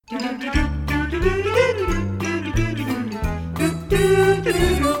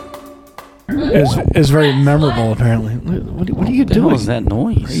It's very memorable, apparently. What are you doing? What was that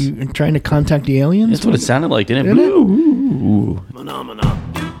noise? Are you trying to contact the aliens? That's what it sounded like, didn't it? Ooh.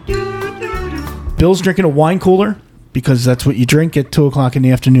 Bill's drinking a wine cooler because that's what you drink at 2 o'clock in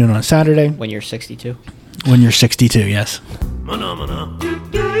the afternoon on a Saturday. When you're 62. When you're 62, yes.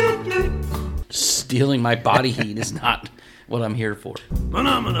 Stealing my body heat is not what I'm here for.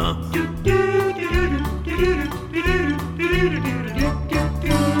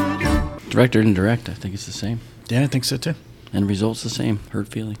 Direct or indirect, I think it's the same. Yeah, I think so too. And results the same. Hurt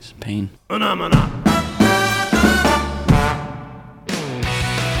feelings, pain.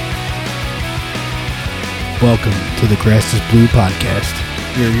 Welcome to the Grass is Blue podcast.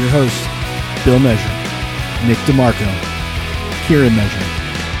 Here are your hosts, Bill Measure, Nick DeMarco, Kieran Measure,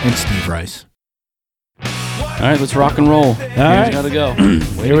 and Steve Rice. All right, let's rock and roll. Kieran's right. got to go.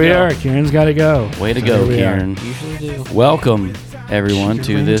 Here we are. Kieran's got to go. Way to go, Kieran. Usually do. Welcome, everyone,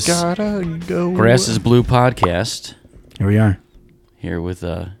 to this Grass is Blue podcast. Here we are. Here with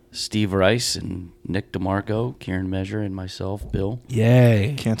Steve Rice and Nick DeMarco, Kieran Measure, and myself, Bill.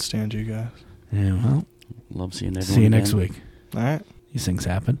 Yay. Can't stand you guys. Yeah, well, Love seeing everyone see you again. next week. All right. These things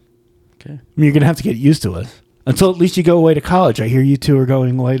happen. Okay. I mean, you're going to have to get used to us. Until at least you go away to college. I hear you two are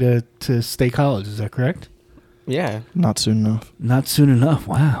going away to State College. Is that correct? Yeah. Not soon enough. Not soon enough.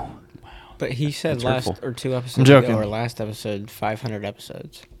 Wow. But he said That's last hurtful. or 2 episodes I'm joking. ago, or last episode, 500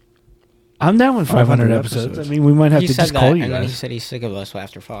 episodes. I'm down with 500 episodes. I mean, we might have He to said just that, call you and then he guys. said he's sick of us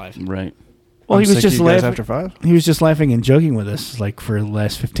after 5. Right. Well, I'm he was sick just of you guys laughing. after 5. He was just laughing and joking with us, like for the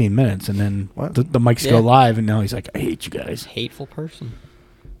last 15 minutes, and then What? the mics Yeah. go live, and now he's like, "I hate you guys." Hateful person.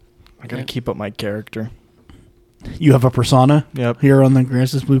 I gotta Yeah. keep up my character. You have a persona Yep. here on the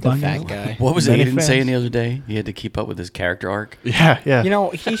Grass is Blue The podcast. fat guy. What was it Many he didn't say fans. the other day? He had to keep up with his character arc. Yeah, yeah. You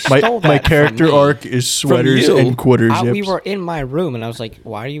know, he my stole that my from character me. arc is sweaters you. and quarter zips. We were in my room, and I was like,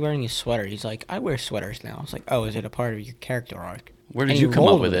 "Why are you wearing a sweater?" He's like, "I wear sweaters now." I was like, "Oh, is it a part of your character arc?" Where did And you he come up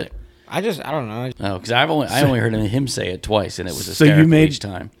rolled with it? I don't know. Oh, because I only heard him say it twice, and it was So hysterical you made each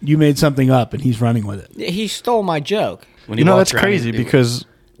time. you made something up, and he's running with it. He stole my joke. When he You know, walks that's around, crazy because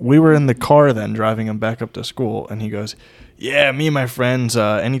we were in the car then driving him back up to school, and he goes, "Yeah, me and my friends,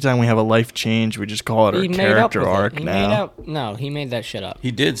 anytime we have a life change, we just call it our He made up character with it. arc He now." made up. No, he made that shit up.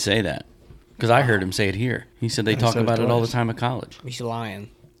 he did say that because I heard him say it here. He said they I talk said it about it all the twice. time at college. He's lying.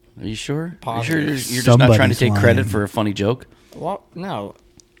 Are you sure? Are you Positive. sure you're just not trying to Somebody's take credit lying. for a funny joke? Well, no.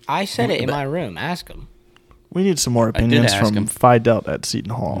 I said it in my room. Ask him. We need some more did opinions ask from him. Phi Delta at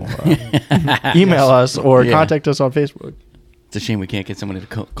Seton Hall. Email us or Yeah. contact us on Facebook. It's a shame we can't get somebody to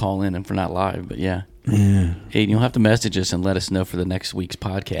call in and for not live, but yeah. Yeah. Hey, you'll have to message us and let us know for the next week's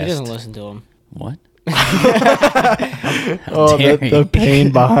podcast. He doesn't listen to him. What? Oh, dare the you.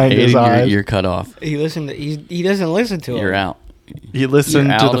 pain behind his Hayden, eyes. you're cut off. He doesn't listen to him. You're out. He listened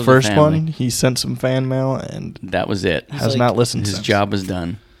You're to out the of the first family. one. He sent some fan mail and That was it. He's has like- not listened His since. job is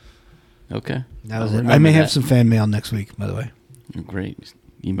done. Okay. That was I'll it. I remember may have that. some fan mail next week, by the way. Great.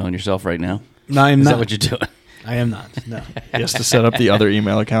 Emailing yourself right now? No, I'm Is not. that what you're doing? I am not. No. He has to set up the other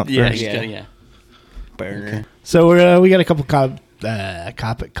email account Yeah, first. Yeah. Burner. So we got a couple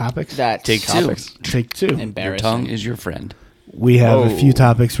topics. That's Take two. Topics. Take two. Your embarrassing. tongue is your friend. We have a Whoa. few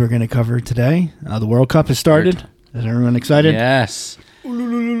topics we're going to cover today. The World Cup has started. Is everyone excited? Yes.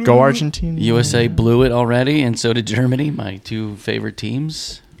 Go Argentina. USA blew it already, and so did Germany, my two favorite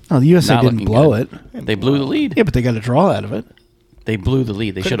teams. Oh, the USA Not didn't looking blow good. it. They blew the lead. Yeah, but they got a draw out of it. They blew the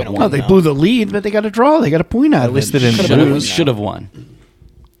lead. They should have been a No, won. they No. blew the lead, but they got a draw. They got a point out At of least it. they didn't Should've lose. Should have won.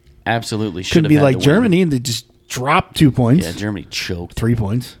 Absolutely should Couldn't have. be had like to win. Germany and they just dropped 2 points. Yeah, Germany choked. 3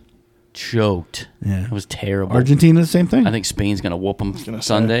 points. Choked. Yeah. It was terrible. Argentina, the same thing. I think Spain's going to whoop them gonna say.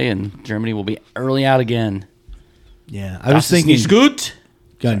 Sunday, and Germany will be early out again. Yeah, I was Das ist thinking. nicht gut.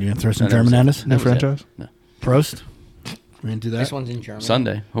 God, you gonna throw some No, that German was at it. us? New That was it. franchise? No. Prost. We're gonna do that. This one's in Germany.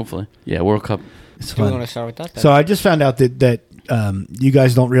 Sunday, hopefully. Yeah, World Cup. It's Do we fun. want to start with that? Then? So I just found out that you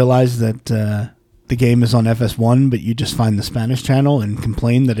guys don't realize that the game is on FS1, but you just find the Spanish channel and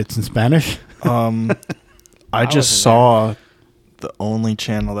complain that it's in Spanish. I just wasn't saw the only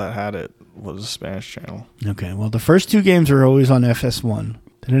channel that had it was a Spanish channel. Okay, well the first 2 games are always on FS1.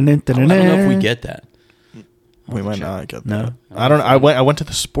 I don't know if we get that. We might check. not get No. that. I don't. I went to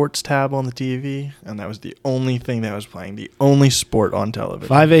the sports tab on the TV, and that was the only thing that was playing. The only sport on television.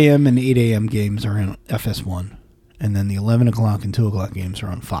 5 a.m. and 8 a.m. games are in FS1, and then the 11 o'clock and 2 o'clock games are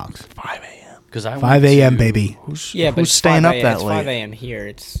on Fox. 5 a.m. Because I 5 went a.m. to- baby. Who's yeah, but who's it's staying 5 up a.m. that It's late? 5 a.m. here.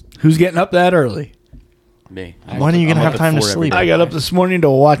 It's Who's getting up that early? Me. When are you gonna I'm have up at time to 4 every sleep? day. I got up this morning to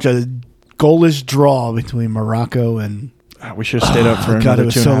watch a goalless draw between Morocco and We should have stayed up for God, another it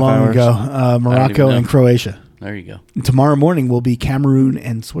was 2.5 so long hours. ago. Morocco know. and Croatia. There you go. And tomorrow morning will be Cameroon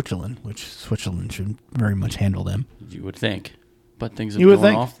and Switzerland, which Switzerland should very much handle them. You would think, but things have You would gone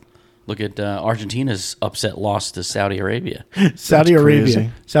think. off. Look at Argentina's upset loss to Saudi Arabia. Saudi Arabia. crazy.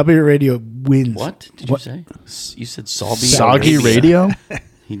 Saudi Arabia wins. What did What? you say? You said Saudi Soggy Arabia. radio?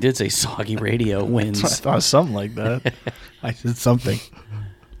 He did say Soggy Radio I wins. thought something like that. I said something.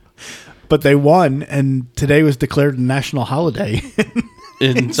 But they won, and today was declared a national holiday.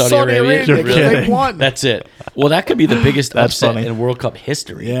 In Saudi Arabia? because Really? they won. That's it. Well, that could be the biggest That's upset funny. in World Cup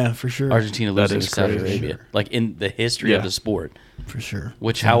history. Yeah, for sure. Argentina That losing is to Saudi crazy. Arabia. Like in the history of Yeah. the sport. For sure.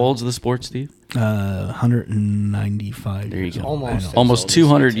 Which, how old's the sport, Steve? 195. There you years go. old. Almost. I know. Almost old as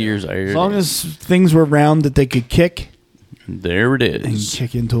 200 that, years. As long as things were round that they could kick There it and is.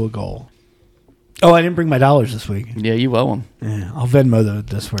 kick into a goal. Oh, I didn't bring my dollars this week. Yeah, you owe them. Yeah, I'll Venmo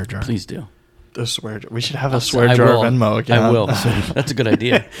the swear jar. Please do. The swear jar. We should have a swear I jar will. Venmo account. I will. That's a good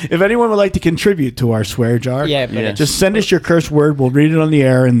idea. If anyone would like to contribute to our swear jar, Yeah, but Yeah. it's just send us your curse word. We'll read it on the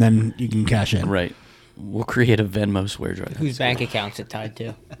air, and then you can cash in. Right. We'll create a Venmo swear jar. whose bank account's it tied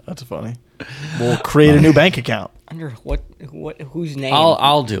to? That's funny. We'll create a new bank account. Under what whose name?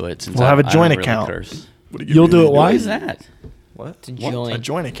 I'll do it since We'll have a I don't joint really account. curse. You'll do it. Why Why is that? What? It's a What? joint. A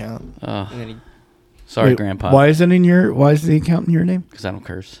joint account. And then he- Sorry, Wait, Grandpa. Why is it in your? Why is the account in your name? Because I don't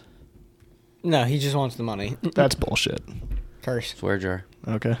curse. no, he just wants the money. That's bullshit. Curse. Swear jar.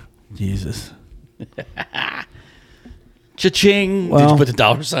 Okay. Jesus. Cha-ching! Did Well- you put the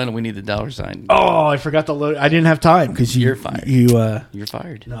dollar sign? We need the dollar sign. Oh, I forgot to load. I didn't have time because You're fired. You're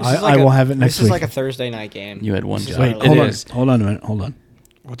fired. No. This I is like will have it next This is week. like a Thursday night game. You had one This is job. Wait, early. It hold on. is. Hold on a minute. Hold on.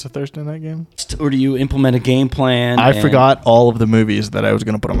 What's a Thursday night game? Or do you implement a game plan? I and- forgot all of the movies that I was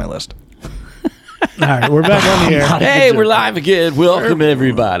going to put on my list. All right, we're back on the air. Hey, we're live again. Welcome,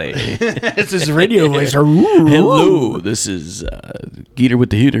 everybody. This is radio voice. Hello, this is Geeter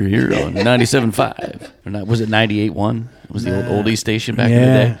with the Heater here on 97.5. Or not, was it 98.1? It was the old oldie station back in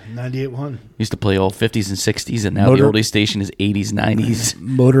the day. 98.1. Used to play all 50s and 60s, and now Motor- the oldie station is 80s, 90s.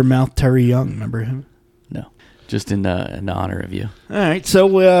 Motor Mouth Terry Young. Remember him? No, just in honor of you. All right, so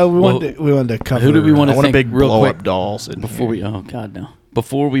we wanted to cover. who do we wanna I want a think big real blow quick up doll. sitting Before here. we, oh God, no.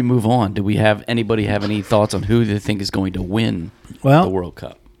 Before we move on, do we have anybody have any thoughts on who they think is going to win Well, the World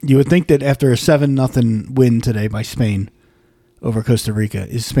Cup? you would think that after a 7-0 win today by Spain over Costa Rica,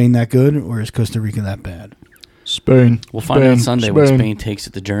 is Spain that good or is Costa Rica that bad? Spain. We'll find out Sunday when Spain takes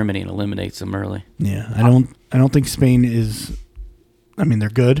it to Germany and eliminates them early. Yeah, I don't think Spain is. I mean, they're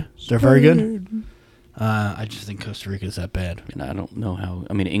good. They're very good. I just think Costa Rica is that bad. And I don't know how.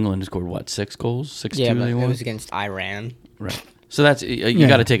 I mean, England scored what, 6 goals, 6-2. Yeah, but they it won? was against Iran. Right. So that's you Yeah.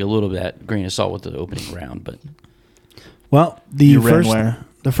 got to take a little bit of that grain of salt with the opening round, but Well, You ran where?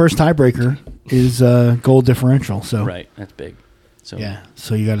 the first tiebreaker is goal differential. So right, that's big. So yeah,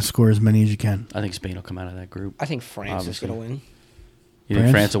 so you got to score as many as you can. I think Spain will come out of that group. I think France Obviously. is going to win. You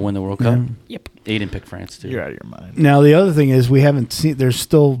think France will win the World Cup? Yeah. Yep. Aiden picked France too. You're out of your mind. Now the other thing is we haven't seen. There's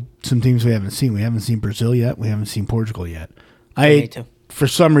still some teams we haven't seen. We haven't seen Brazil yet. We haven't seen Portugal yet. Me too. For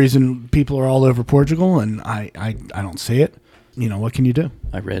some reason, people are all over Portugal, and I don't see it. You know, what can you do?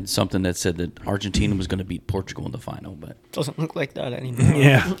 I read something that said that Argentina was going to beat Portugal in the final, but Doesn't look like that anymore.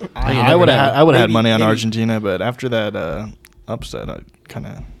 Yeah. I would have had Maybe- money on maybe- Argentina, but after that upset, I kind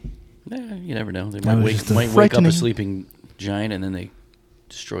of. you never know. They That might was just a wake up a frightening- sleeping giant and then they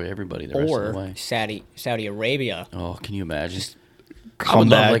destroy everybody the rest of the Or way. Saudi Arabia. Oh, can you imagine? I Come would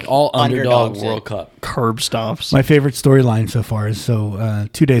love back. like all underdog Underdogs World it. Cup. Curb stops. My favorite storyline so far is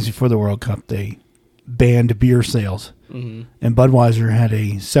 2 days before the World Cup, they banned beer sales, Mm-hmm. and Budweiser had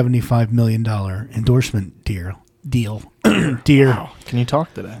a $75 million endorsement deal. Wow. Can you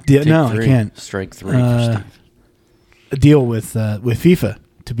talk today? Take No, I 3. can't. Strike 3 for Steve. A deal with FIFA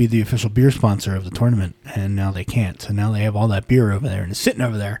to be the official beer sponsor of the tournament, and now they can't. So now they have all that beer over there and it's sitting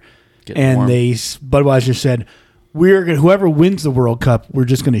over there. Getting And warm. Budweiser said, "We're gonna, whoever wins the World Cup, we're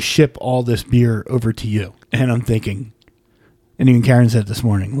just going to ship all this beer over to you." And I'm thinking, and even Karen said this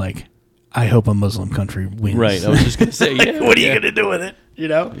morning, like, I hope a Muslim country wins. Right. I was just going to say, yeah. What are you going to do with it? You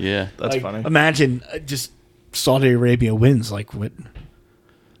know? Yeah. That's Like, funny. Imagine just Saudi Arabia wins. Like, what?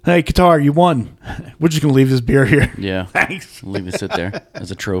 Hey, Qatar, you won. We're just going to leave this beer here. Yeah. Thanks. Leave it sit there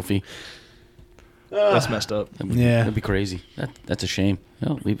as a trophy. That's messed up. Yeah. That'd be crazy. That's a shame.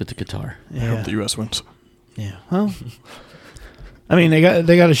 No, leave it to Qatar. I hope the U.S. wins. Yeah. Well, I mean, they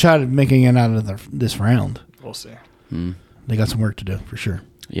got a shot at making it out of this round. We'll see. They got some work to do for sure.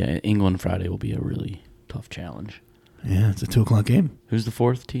 Yeah, England Friday will be a really tough challenge. Yeah, it's a 2:00 game. Who's the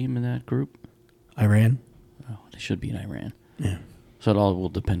 4th team in that group? Iran. Oh, they should be in Iran. Yeah. So it all will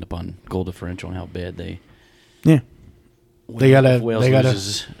depend upon goal differential and how bad they Yeah. They gotta. If Wales They gotta.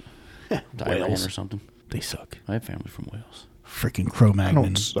 loses to Iran Wales. or something. They suck. I have family from Wales. Freaking I Cro-Magnon.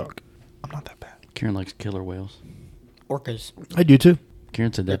 don't suck. I'm not that bad. Kieran likes killer whales. Orcas. I do too.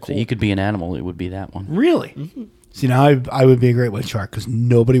 Kieran said that They're if he could be an animal, it would be that one. Really? See, now I would be a great white shark because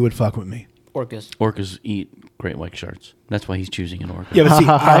nobody would fuck with me. Orcas. Orcas eat great white sharks. That's why he's choosing an orca. Yeah, but see,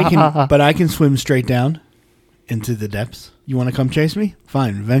 I can swim straight down into the depths. You want to come chase me?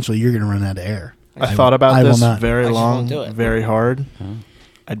 Fine. Eventually, you're going to run out of air. I thought about I will this not. very I just long, won't do it. very hard. Huh?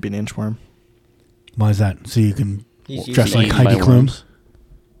 I'd be an inchworm. Why is that? So you can He's dress usually like Eaten by Heidi Klum? worms.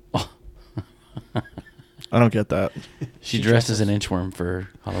 I don't get that. She dressed as an inchworm for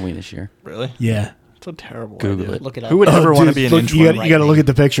Halloween this year. Really? Yeah. It's a terrible Google idea. it. Look it up. Who would ever want to be an look, inchworm? You got to look at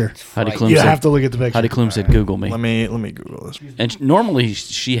the picture. Heidi Right. Klum You said, have to look at the picture. Heidi Klum said, "Google me." Let me Google this. And normally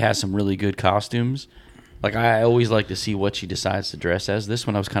she has some really good costumes. Like I always like to see what she decides to dress as. This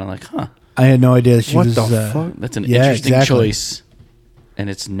one I was kind of like, huh, I had no idea that she What was. the fuck? that's an Yeah, interesting exactly. choice, and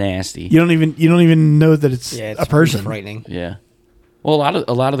it's nasty. You don't even know that it's, Yeah, it's a person. frightening. Yeah. Well,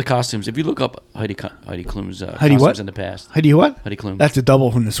 a lot of the costumes. If you look up Heidi Klum's Heidi costumes what? in the past, Heidi what? Heidi Klum. That's a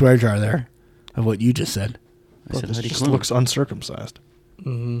double from the swear jar there of what you just said. I said This Heidi just Klum. looks uncircumcised.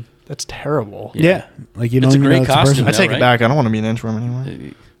 Mm-hmm. That's terrible. Yeah. Like you don't It's a even great know it's costume, a person. I take right? it back. I don't want to be an inchworm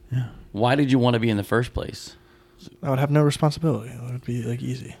anymore. Why did you want to be in the first place? I would have no responsibility. It would be like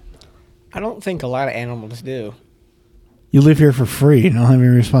easy. I don't think a lot of animals do. You live here for free. You don't have any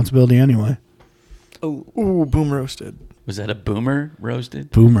responsibility anyway. Oh, Ooh, boom roasted. Was that a boomer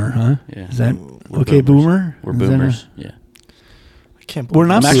roasted? Boomer, huh? Yeah. Is that We're okay, boomers. boomer? We're Is that a- boomers. Yeah. I can't We're believe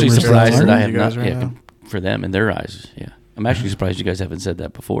not I'm actually boomers, surprised though, that I aren't have you not. guys right Yeah, now. for them in their eyes. Yeah. I'm actually surprised you guys haven't said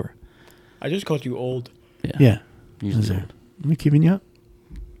that before. I just called you old. Yeah. Yeah. Usually Is don't. it? Am I keeping you up?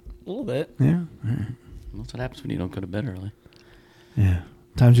 A little bit. Yeah. That's what happens when you don't go to bed early. Yeah.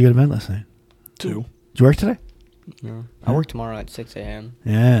 Times you go to bed last night. 2. Did you work today? No. I work tomorrow at 6 a.m.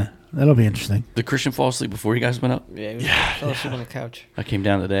 Yeah. That'll be interesting. Did Christian fall asleep before you guys went up? Yeah, I fell asleep on the couch. I came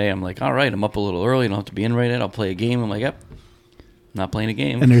down today. I'm like, all right, I'm up a little early. I don't have to be in right yet. I'll play a game. I'm like, yep. Not playing a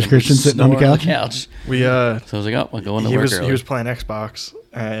game. And there's Christian sitting on the Snoring couch? We So I was like, oh, I'll go into he work was early. he was playing Xbox,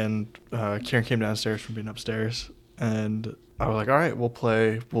 and Kieran came downstairs from being upstairs, and I was like, all right, we'll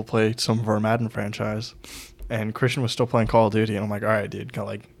play some of our Madden franchise, and Christian was still playing Call of Duty, and I'm like, all right, dude, all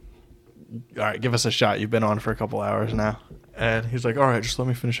right, give us a shot. You've been on for a couple hours now. And he's like, all right, just let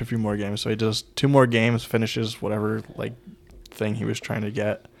me finish a few more games. So he does 2 more games, finishes whatever like thing he was trying to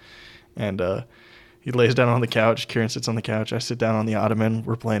get, and he lays down on the couch. Kieran sits on the couch. I sit down on the ottoman.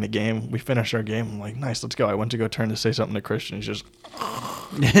 We're playing a game. We finish our game. I'm like, nice, let's go. I went to go turn to say something to Christian. He's just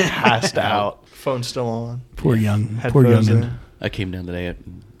passed out. Phone's still on. Poor young. Poor Headphones youngin. in. I came down today at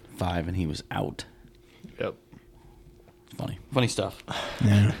 5 and he was out. Yep. Funny stuff.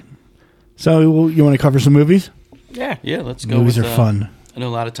 Yeah. So you want to cover some movies? Yeah. Yeah, let's go. Movies with, are fun. I know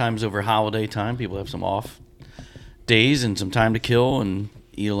a lot of times over holiday time, people have some off days and some time to kill and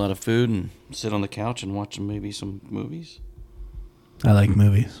eat a lot of food and sit on the couch and watch maybe some movies. I like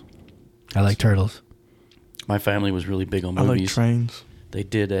movies. I like turtles. My family was really big on I like movies. trains. They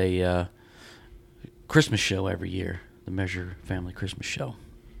did a Christmas show every year, the Measure Family Christmas Show.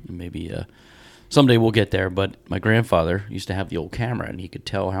 And maybe someday we'll get there, but my grandfather used to have the old camera, and he could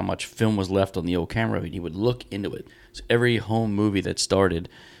tell how much film was left on the old camera, and he would look into it. So every home movie that started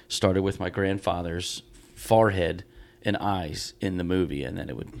with my grandfather's forehead and eyes in the movie, and then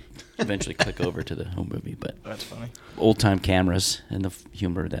it would eventually click over to the home movie. But That's funny. old-time cameras and the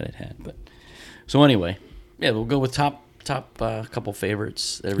humor that it had. But so anyway, yeah, we'll go with top couple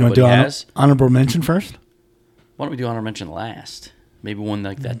favorites that You want to everybody do has. honorable mention first? Why don't we do honor mention last? Maybe one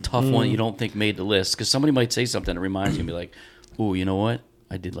like that tough one you don't think made the list, because somebody might say something that reminds you and be like, "Ooh, you know what?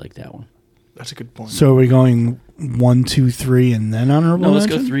 I did like that one." That's a good point. So are we going 1, 2, 3, and then honorable No, let's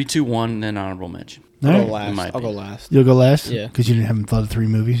mention? go 3, 2, 1, and then honorable mention. All I'll right. go last. In my I'll go opinion. last. You'll go last? Yeah. Because you haven't thought of 3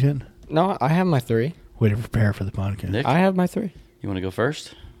 movies yet? No, I have my 3. Way to prepare for the podcast. Nick, I have my 3. you want to go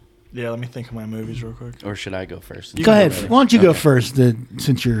first, Yeah, let me think of my movies real quick. or should I go first? Go ahead. Ready? Why don't you go Okay. first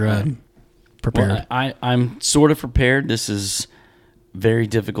since you're prepared? Well, I'm sort of prepared. This is very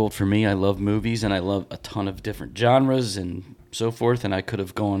difficult for me. I love movies, and I love a ton of different genres and so forth, and I could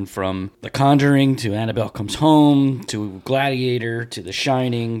have gone from The Conjuring to Annabelle Comes Home to Gladiator to The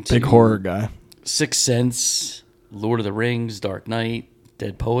Shining to Big horror guy. Sixth Sense, Lord of the Rings, Dark Knight,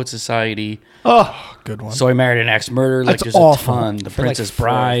 Dead Poet Society, oh, Good one. So I Married an Axe-Murderer. Like, That's there's awful. a ton. The Princess Like 4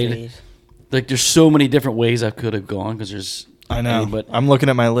 of Bride. these. Like, there's so many different ways I could have gone because there's. I know. But I'm looking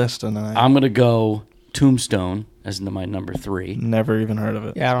at my list and I'm gonna go Tombstone as my number 3. never even heard of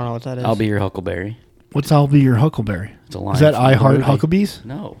it. Yeah, I don't know what that is. I'll be your Huckleberry. what's I'll Be Your Huckleberry? It's a line. Is that from I the Heart movie. Huckabees?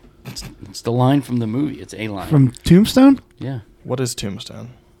 No. It's the line from the movie. It's a line. From Tombstone. Yeah. What is Tombstone?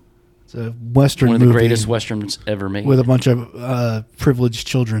 It's a Western One of the movie greatest Westerns ever made. with a bunch of privileged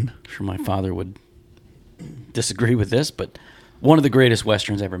children. I'm sure my father would disagree with this, but one of the greatest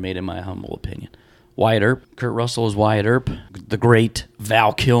Westerns ever made, in my humble opinion. Wyatt Earp. Kurt Russell as Wyatt Earp. The great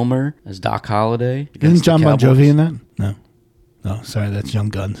Val Kilmer as Doc Holliday. Isn't John Bon Cowboys. Jovi in that? No. Oh, sorry, that's Young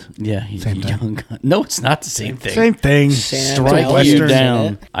Guns. Yeah, he's Same thing. young gun. No, it's not the same thing. Same thing. Sam Strike Elliott. You Western.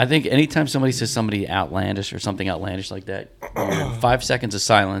 down. I think anytime somebody says somebody outlandish or something outlandish like that, you're in 5 seconds of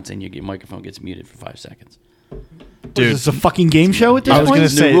silence and your microphone gets muted for 5 seconds. Dude, Is this a fucking game show at this I was point? gonna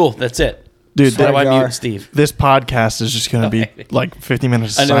say- New rule. That's it. dude, How do I Jar. mute Steve? this podcast is just going to be like 50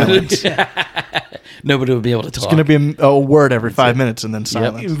 minutes I of know. silence. Nobody would be able to talk. It's going to be a word every 5 minutes and then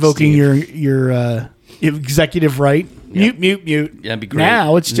silence. Invoking Steve. your executive right. Yep. Mute. Yeah, that'd be great.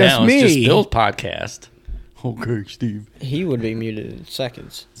 Now it's just now me. It's just Bill's podcast. Okay, Steve. He would be muted in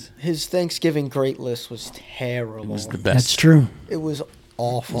seconds. His Thanksgiving great list was terrible. It was the best. That's true. It was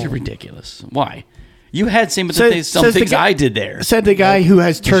awful. It's ridiculous. Why? You had some of the Says- things, some says the things guy- I did there. Said the guy who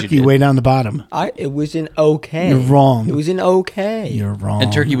has Yes, you turkey did. way down the bottom. It was an okay. You're wrong. It was an okay. You're wrong.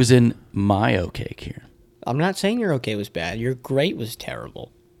 And turkey was in my okay here. I'm not saying your okay was bad. Your great was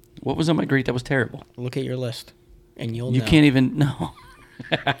terrible. What was on my great that was terrible? Look at your list, and you'll You know. can't even know.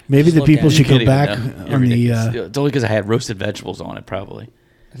 Maybe Just the look people at it. should You go can't back even know. You're on the. ridiculous. It's only because I had roasted vegetables on it, probably.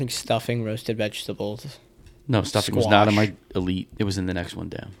 I think stuffing, roasted vegetables. No, stuffing was not on Squash. my elite. It was in the next one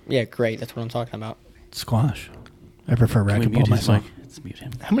down. Yeah, great. That's what I'm talking about. Squash. I prefer Can we racquetball mute his myself. mic? Let's mute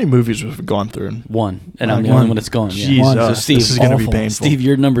him. How many movies have we gone through? One. And Oh, I'm the one. only one that's gone. Yeah. Jesus, So Steve, this is going to be awful. painful. Steve,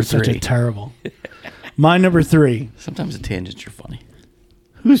 you're number Such a 3. terrible. My number 3. Sometimes the tangents are funny.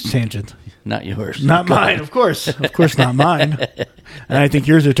 Whose tangent? Not yours. Not Go mine, ahead. of course. Of course, not mine. And I think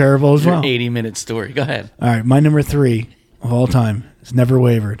yours are terrible as Your well. 80-minute story. Go ahead. All right, my number 3 of all time has never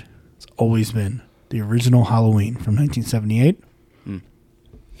wavered. It's always been the original Halloween from 1978.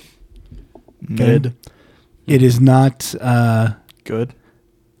 Mid. It is not. Good.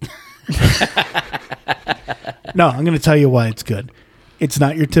 No, I'm going to tell you why it's good. It's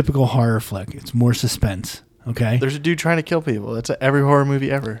not your typical horror flick. It's more suspense. Okay. There's a dude trying to kill people. That's every horror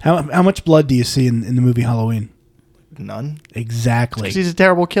movie ever. How much blood do you see in the movie Halloween? None. Exactly. Because he's a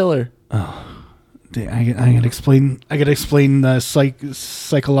terrible killer. I gotta explain. I gotta explain the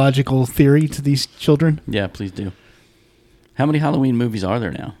psychological theory to these children. Yeah, please do. How many Halloween movies are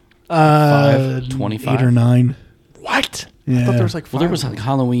there now? 25? 8 or 9. What? Yeah. I thought there was like 5. Well, there was like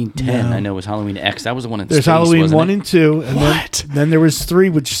Halloween 10. No. I know it was Halloween X. That was the one in There's space, Halloween wasn't 1 it? and 2, and What? then there was 3,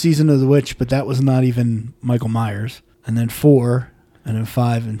 which Season of the Witch, but that was not even Michael Myers. And then 4, and then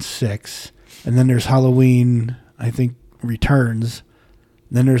 5 and 6, and then there's Halloween. I think Returns.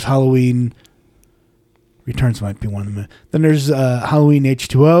 And then there's Halloween. Returns might be one of them. Then there's Halloween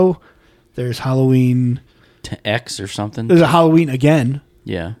H2O. There's Halloween. X or something. There's a Halloween again.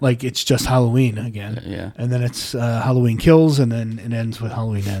 Yeah. Like it's just Halloween again. Yeah. And then it's Halloween Kills, and then it ends with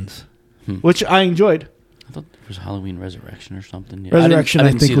Halloween Ends, Hmm. which I enjoyed. I thought there was Halloween Resurrection or something. Yeah. Resurrection, I,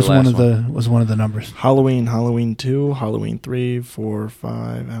 didn't think, see was the one last of the numbers. Halloween 2, Halloween 3, 4,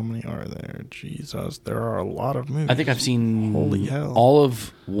 5. How many are there? Jesus, there are a lot of movies. I think I've seen Holy hell. all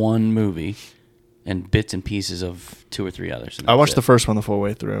of one movie and bits and pieces of 2 or 3 others. and I that's watched it. the first one the full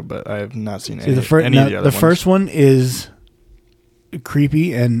way through, but I have not seen See, any, the first any of the other ones. first one is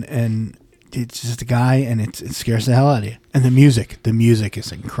creepy and it's just a guy and it scares the hell out of you. And the music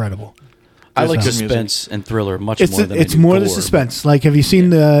is incredible. I like There's no suspense and thriller much It's more than it's I do more the gore. suspense. Like have you seen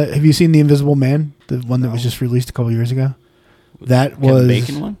the Invisible Man, the one that was just released a couple years ago? That Kevin was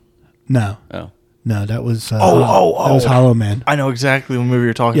Bacon one? No, Oh. that was that oh. was Hollow Man. I know exactly what movie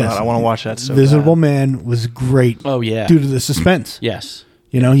you're talking Yes. about. I want to watch that so Invisible bad. Man was great Oh, yeah. due to the suspense. Yes.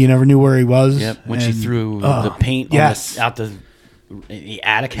 You know, you never knew where he was. Yep. When she and- threw oh, the paint yes. out the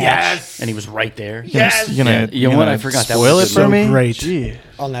attic hatch, Yes. and he was right there. Yes. You gonna, Yeah, you know what? gonna I forgot that Spoil was it a good for movie. me? So great. Gee.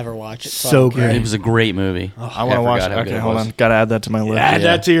 I'll never watch it. So I don't care. great. It was a great movie. I want to watch forgot it. how good Okay, it hold was. on. Got to add that to my list. Add Yeah.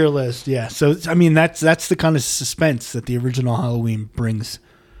 that to your list. Yeah. So I mean, that's the kind of suspense that the original Halloween brings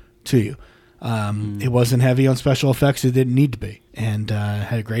to you. It wasn't heavy on special effects; it didn't need to be, and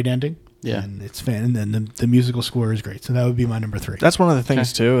had a great ending. Yeah. and it's fan, and the musical score is great. So that would be my number 3. That's one of the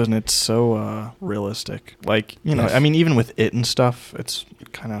things too, and it's so realistic. Like Yes. I mean, even with it and stuff, it's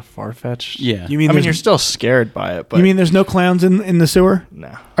kind of far fetched. Yeah. You mean I mean, there's- you're still scared by it, but you mean there's no clowns in the sewer?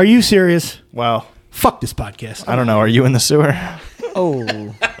 no. Are you serious? Well, Fuck this podcast. I don't know. Are you in the sewer?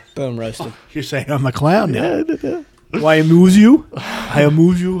 Oh, boom, roasted. You're saying I'm a clown now. Why amuse you? I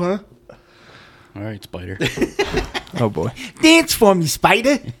amuse you, huh? All right, Spider. Oh boy. Dance for me,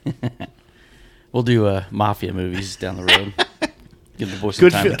 Spider. We'll do mafia movies down the road. Give the boys some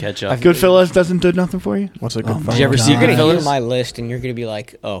time to catch up. Goodfellas doesn't do nothing for you. What's a good my Did you ever see You're gonna hear Goodfellas? my list, and you're gonna be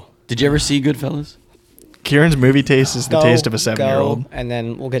like, "Oh, Did you ever see Goodfellas? Kieran's movie taste is the go, taste of a go," 7-year-old. and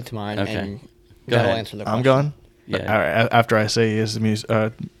then we'll get to mine. Okay. And Go that'll ahead. answer the question. I'm gone. Yeah. All right, after I say is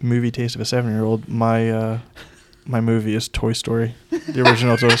the movie taste of a 7-year-old, my movie is Toy Story, the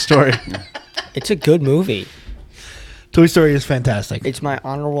original Toy Story. It's a good movie. Toy Story is fantastic. It's my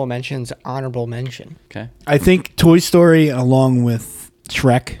honorable mentions. Honorable mention. Okay. I think Toy Story, along with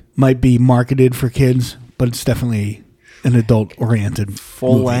Shrek, might be marketed for kids, but it's definitely an adult-oriented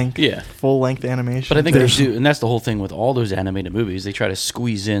Full movie. length, Yeah. full length animation. But I think There's- they do, and that's the whole thing with all those animated movies. They try to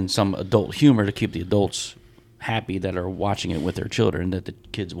squeeze in some adult humor to keep the adults happy that are watching it with their children that the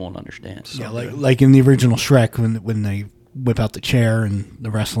kids won't understand. Yeah, like in the original Shrek when they whip out the chair and the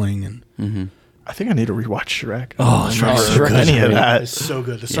wrestling and I think I need to rewatch Shrek. oh, I don't Shrek's remember so any good. of that. It's so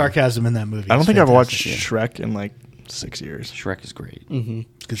good. The sarcasm in that movie. I don't is think I've watched fantastic. Shrek in like 6 years. Shrek is great. Good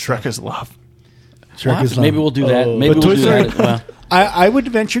Shrek stuff. is love. Shrek is Maybe love. we'll do that. Oh. Maybe But we'll Toy do that. Story- Well, I would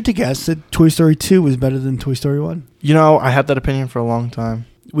venture to guess that Toy Story 2 was better than Toy Story 1. You know, I had that opinion for a long time.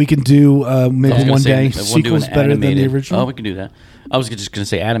 We can do I was maybe gonna one say, day we'll do sequels an better than the animated. original. Oh, we can do that. I was just going to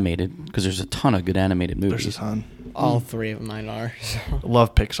say animated because there's a ton of good animated There's a movies. ton. All three of mine are. So.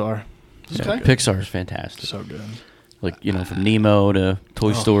 Love Pixar. Yeah, Okay. Pixar is fantastic. So good. Like, from Nemo to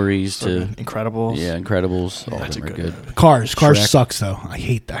Toy Stories So to good. Incredibles. yeah, Incredibles. All That's of a them are good good. movie. Cars Shrek. sucks though.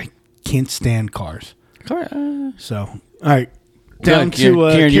 I can't stand Cars. Kieran, So all right, down to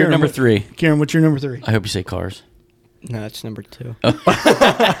Kieran, you're number what- 3. Kieran, what's your number 3? I hope you say Cars. No, that's number 2.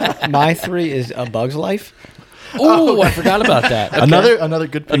 My 3 is A Bug's Life. Oh, I forgot about that. Okay. Another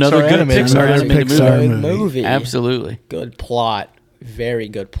good Pixar Another good animated Pixar movie. animated Pixar movie. Good movie. Absolutely. Good plot. Very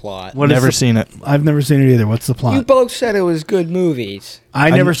good plot. What is Never the- seen it. I've never seen it either. What's the You plot? both said it was good movies.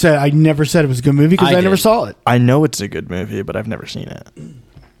 I never said it was a good movie because I I never did. saw it. I know it's a good movie, but I've never seen it.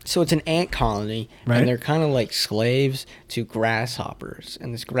 So it's an ant colony, Right. and they're kind of like slaves to grasshoppers.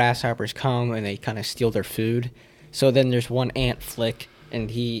 And these grasshoppers come and they kind of steal their food. So then there's one ant Flick, and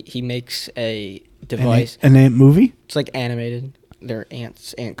he makes a device. An ant movie? It's like animated. They're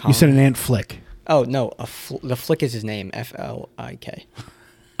ant You colony. said an ant flick. Oh no, the Flick is his name. Flik.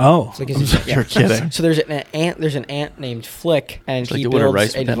 Oh, Flick is his name. Yeah. You're kidding. So there's an ant. There's an ant named Flick, and like he the Winter builds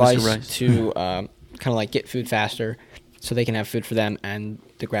Rice a with that Mr. device Rice. to kind of like get food faster, so they can have food for them and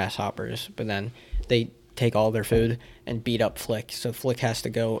the grasshoppers. But then they take all their food and beat up Flick. So Flick has to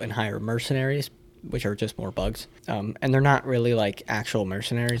go and hire mercenaries, which are just more bugs. And they're not really like actual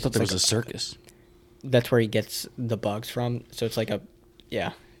mercenaries. I thought It's there like was a circus. that's where he gets the bugs from. So it's like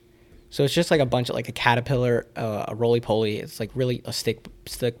yeah. So it's just like a bunch of like a caterpillar, a roly-poly. It's like really a stick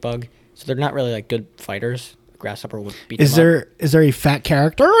bug. So they're not really like good fighters. Grasshopper would beat is them up. there a fat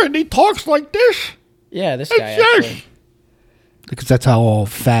character and he talks like this? Yeah, this guy Yes. actually. Because that's how all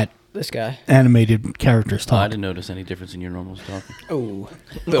fat This guy. animated characters Oh, I talk. didn't notice any difference in your normal talking. Oh.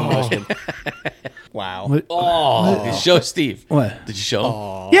 Boom roasted. Wow. What? Oh, show Steve. What? Did you show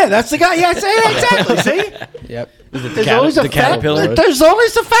him? Yeah, that's the guy. Yeah, exactly. See, Yep. there's always a the fat. caterpillar? There's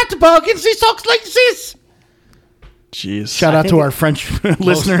always a fat bug, and he talks like this. Jeez. Shout out think to it- our French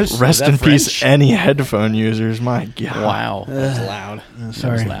listeners. Rest that in peace, French? any headphone users. My God. Wow. That's loud.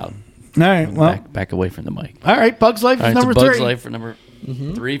 Sorry. That was loud. All right. Well, Back away from the mic. all right. Bugs Life All is right, number so Bugs 3. Life for number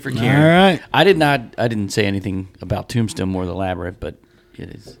 3 for All Kieran. right. I didn't say anything about Tombstone more elaborate, but it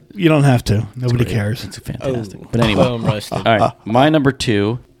is. You don't have to. Nobody great. cares. It's fantastic. Oh. But anyway, Boom roasted. all right. My number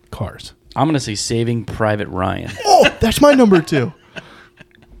 2, Cars. I'm going to say Saving Private Ryan. Oh, that's my number 2.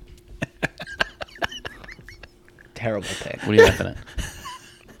 Terrible pick. What are you laughing at?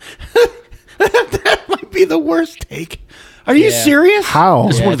 That might be the worst take. Are you Yeah. serious? How?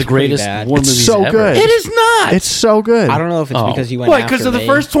 It's Yeah, one of the it's pretty greatest bad. war It's movies so ever. good. It is not. It's so good. I don't know if it's Oh. because you went What? after Because of the me.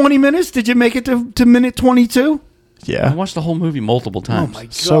 first 20 minutes? Did you make it to minute 22? I Yeah. watched the whole movie multiple times. my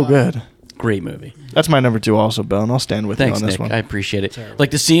God. So good. Great movie. That's my number 2 also, Bill, and I'll stand with Thanks, you on this Nick. one. I appreciate it.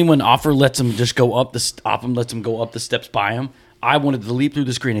 Like the scene when Offer lets him just go up lets him go up the steps by him. I wanted to leap through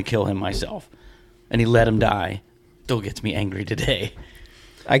the screen and kill him myself, and he let him die. Still gets me angry today.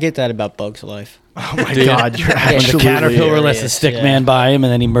 I get that about Bug's Life. Oh my God, you're When the actually caterpillar lets the hilarious, stick yeah. man by him,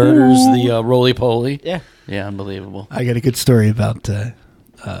 and then he murders the roly poly. Yeah. Yeah, unbelievable. I got a good story about, and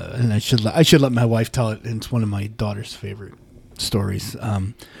I should let my wife tell it. It's one of my daughter's favorite stories.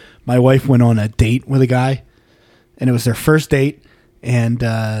 My wife went on a date with a guy, and it was their first date, and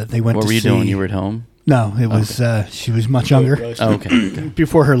they went. What to were you see, doing? You were at home. No, it was. She was much younger. Oh, okay.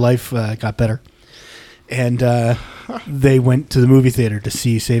 Before her life got better. And they went to the movie theater to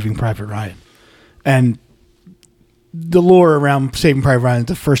see Saving Private Ryan. And the lore around Saving Private Ryan,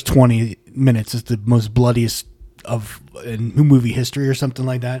 the first 20 minutes is the most bloodiest in movie history or something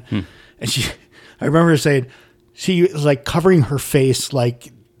like that. And I remember her saying she was like covering her face,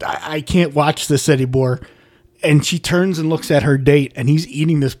 like I can't watch this anymore. And she turns and looks at her date, and he's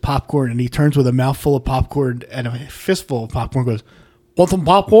eating this popcorn, and he turns with a mouthful of popcorn and a fistful of popcorn. Goes, "Want some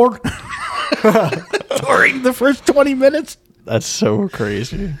popcorn?" During the first 20 minutes. That's so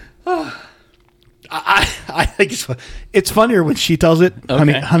crazy. I think it's funnier when she tells it.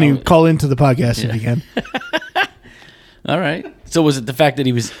 Okay. Honey, call into the podcast if you can. All right. So was it the fact that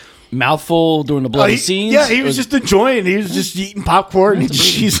he was mouthful during the bloody scenes? Yeah, he was just enjoying. He was just eating popcorn, and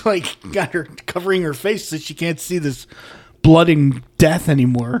she's like got her covering her face so she can't see this blood and death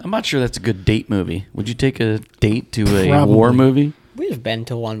anymore. I'm not sure that's a good date movie. Would you take a date to a Probably. war movie? We've been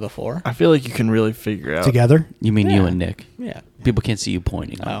to one before. I feel like you can really figure out. Together, You mean you Yeah. and Nick? Yeah. People can't see you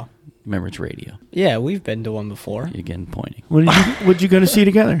pointing. Oh. Remember, it's radio. Yeah, we've been to one before. You're again pointing. what'd you go to see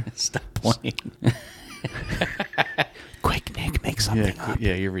together? Stop pointing. Quick, Nick, make something up.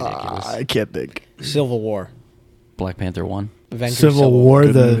 Yeah, you're ridiculous. I can't think. Civil War. Black Panther 1? Avengers Civil War,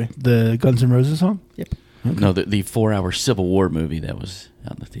 Good the movie. the Guns N' Roses song. Yep. No, the 4-hour Civil War movie that was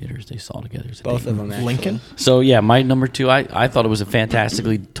out in the theaters. They saw together. As a Both date of movie. them, actually. Lincoln? So, yeah, my number 2, I thought it was a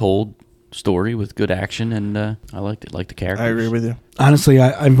fantastically told story with good action, and I liked it. Liked the characters. I agree with you. Honestly,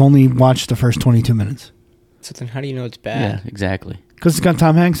 I've only watched the first 22 minutes So then how do you know it's Yeah, bad? exactly. because it's got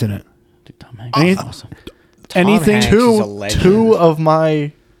Tom Hanks in it. Dude, Tom Hanks Any- is awesome. Anything Hanks is a Two legend. of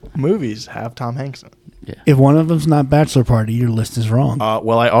my movies have Tom Hanks in it. Yeah. If one of them's not Bachelor Party, your list is wrong.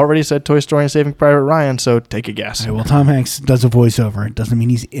 Well, I already said Toy Story and Saving Private Ryan, so take a guess. All right, well, Tom Hanks does a voiceover. It doesn't mean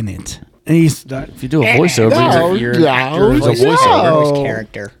he's in it. And he's If you do a voiceover, No, your no, actor is a Voice voiceover. voice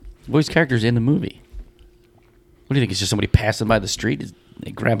character. Voice character's in the movie. What do you think? It's just somebody passing by the street?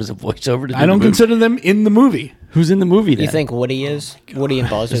 They grab as a voiceover to do I don't the movie? consider them in the movie. Who's in the movie then? You think Woody is? Woody and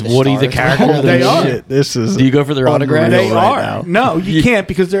Buzz are Is the Woody the stars? character? They are. Shit, this is. Do you go for their autograph? Unreal They right are. now. No, you can't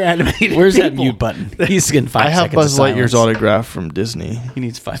because they're animated. Where's that people. mute button? He's getting 5 I have seconds Buzz of Lightyear's silence. autograph from Disney. He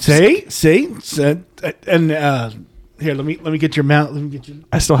needs 5 seconds. See, and here, let me get your mount. Let me get your.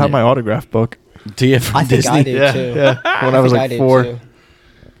 I still have Yeah. my autograph book. Do you have from I think Disney? I do Yeah, too. yeah. When I was think like did, 4. too.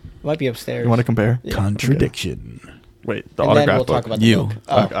 Might be upstairs. You want to compare? Yeah. Contradiction. Wait, the And then autograph we'll book. talk about the You. book.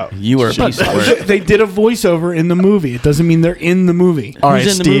 Oh. Oh. You are a piece of work. They did a voiceover in the movie. It doesn't mean they're in the movie. All Who's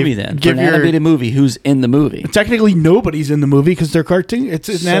right, in the Steve, movie then? For give an your- animated movie, who's in the movie? Technically, nobody's in the movie because they're cartoon. It's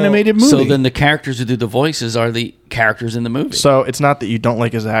an So- animated movie. So then the characters who do the voices are the characters in the movie. So it's not that you don't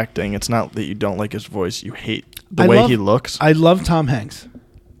like his acting. It's not that you don't like his voice. You hate the I way love- he looks. I love Tom Hanks.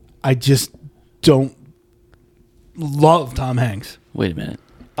 I just don't love Tom Hanks. Wait a minute.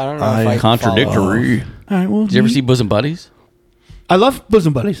 I don't know if I can Contradictory. All right. Well, Did you ever see Bosom Buddies? I love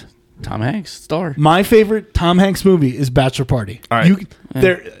Bosom Buddies. Tom Hanks, star. My favorite Tom Hanks movie is Bachelor Party. All right.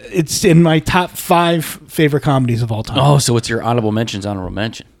 It's in my top 5 favorite comedies of all time. Oh, so it's your honorable mention.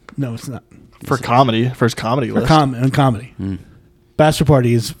 No, it's not. For comedy, first comedy For list. comedy. Bachelor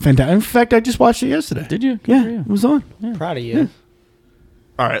Party is fantastic. In fact, I just watched it yesterday. Did you? Good Yeah, for you. it was on. follow. Proud of you.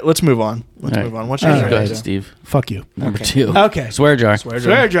 All right, let's move on. Let's All right. move on. What's All your right. Go right. ahead, Steve. Fuck you. Number Okay. 2. Okay. Swear jar.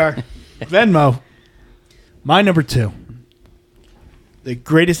 Swear jar. Venmo. My number 2. The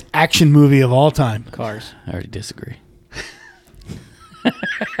greatest action movie of all time. Cars. I already disagree.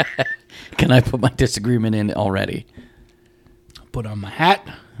 Can I put my disagreement in already? Put on my hat.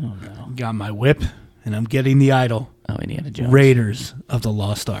 Oh no. Got my whip. And I'm getting the idol. Oh, Indiana Jones. Raiders of the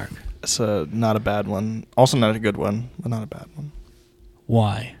Lost Ark. It's not a bad one. Also not a good one, but not a bad one.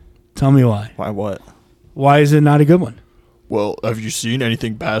 Why? Tell me why. Why what? Why is it not a good one? Well, have you seen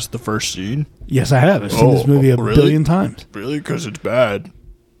anything past the first scene? Yes, I have. I've seen this movie a really? billion times. Really? Because it's bad.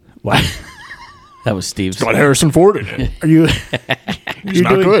 Why? That was Steve's. It's got Harrison Ford in it. Are you? He's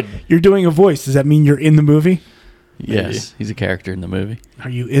not good. You're doing a voice. Does that mean you're in the movie? Yes, he's a character in the movie. Are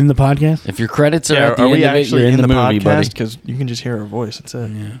you in the podcast? If your credits are Yeah, at the are end we of it, actually you're in the movie, podcast? buddy. Because you can just hear her voice. That's it.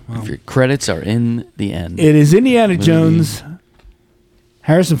 Yeah. If your credits are in the end, It is Indiana Movie. Jones.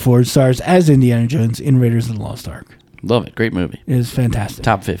 Harrison Ford stars as Indiana Jones in Raiders of the Lost Ark. love it. Great movie. It is fantastic.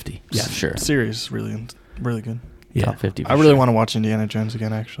 Top 50. Yeah. sure. Series is really good. Yeah. Top 50. I really want to watch Indiana Jones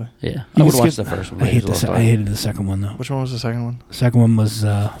again. Actually, Yeah, You I can would watch skip- the first one. I hate Raiders of the the se- Lost I Ark. hated the second one though. which one was the second one? The second one was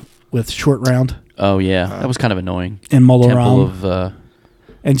with Short Round Oh yeah, that was kind of annoying. and Mulholland. Temple of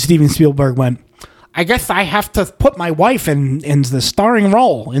And Steven Spielberg went, I guess I have to put my wife in the starring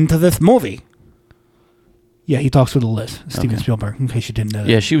role into this movie. Yeah, he talks with a list. Steven Okay. Spielberg, in case you didn't know that.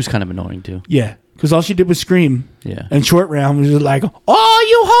 yeah, she was kind of annoying too. Yeah, because all she did was scream. Yeah, And Short Round was just like, oh,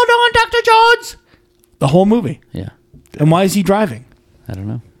 you hold on, Dr. Jones. The whole movie. yeah. And why is he driving? I don't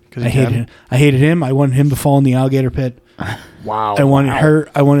know. Because I hated him. I hated him. I wanted him to fall in the alligator pit. Wow. I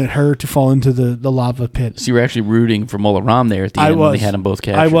wanted her to fall into the lava pit. So you were actually rooting for Mola Ram there at the I end when was. they had them both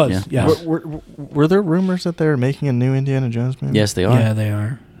captured. I was. Yeah. Yes. Were there rumors that they were making a new Indiana Jones movie? Yes, they are. Yeah, they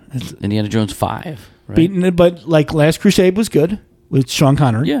are. It's Indiana Jones 5. Right? beaten it, but like Last Crusade was good with Sean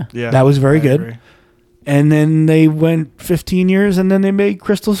Connery. Yeah. Yeah, That was very I good. agree. And then they went 15 years, and then they made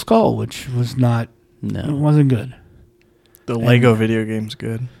Crystal Skull, which was not. It No. wasn't good. The Lego video game's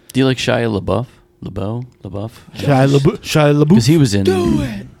good. Do you like Shia LaBeouf? LaBeouf? Shia LaBeouf. Because he was in. Do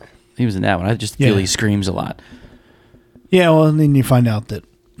it. He was in that one. I just feel Yeah. he screams a lot. Yeah, well, and then you find out that,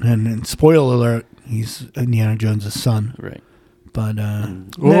 and spoiler alert, he's Indiana Jones' son. Right. But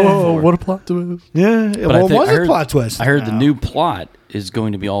Whoa, what a plot twist. yeah, But well, it I was a heard- plot twist. I heard the new plot is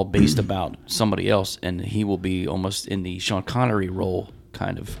going to be all based about somebody else, and he will be almost in the Sean Connery role,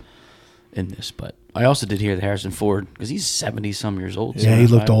 kind of, in this. But I also did hear that Harrison Ford, because he's 70-some years old. Yeah, he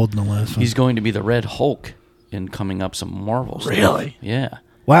looked 75. old in the last one. He's going to be the Red Hulk in coming up some Marvel stuff. Really? Yeah.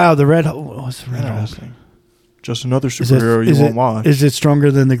 Wow, the Red Hulk. What's the Red Hulk? Interesting. Just another Is it, superhero you won't watch. is it stronger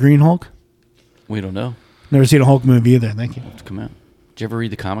than the Green Hulk? We don't know. Never seen a Hulk movie either. Thank you. It's come out. Did you ever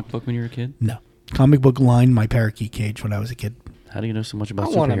read the comic book when you were a kid? No. Comic book lined my parakeet cage when I was a kid. How do you know so much I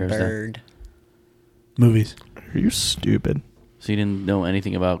about want a superheroes then? bird. Movies. Are you stupid? So you didn't know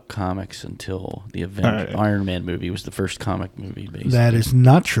anything about comics until the Alright. Iron Man movie was the first comic movie, basically. That is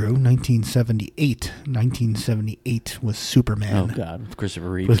not true. 1978. 1978 was Superman. Oh God, with Christopher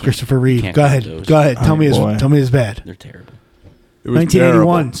Reeve. With Christopher Reeve. Can't Go count ahead. those. Go ahead. Tell Oh, me boy. it's bad. They're terrible. It was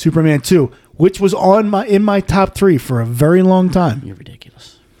 1981, terrible. Superman 2, which was in my top 3 for a very long time. You're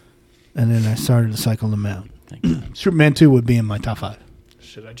ridiculous. And then I started to cycle them out. Thank you. Superman 2 would be in my top 5.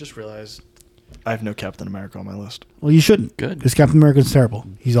 Shit, I just realized I have no Captain America on my list. Well, you shouldn't. Good. Because Captain America's terrible.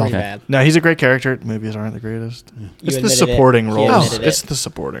 He's Pretty awful. bad. No, he's a great character. Movies aren't the greatest. It's the admitted it. supporting He roles. admitted it. It's the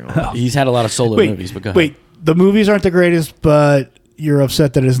supporting roles. He's had a lot of solo movies, but go ahead. Wait, the movies aren't the greatest, but you're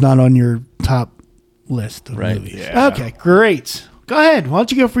upset that it's not on your top list of Right. movies. Yeah. Okay, great. Go ahead. Why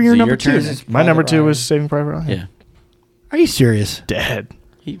don't you go for your Is it number your turn? 2? My number 2 Ryan. was Saving Private Ryan. Yeah. Are you serious? Dead.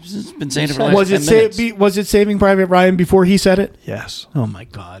 He's been saying it for the last Was 10 it minutes. was it Saving Private Ryan before he said it? Yes. Oh my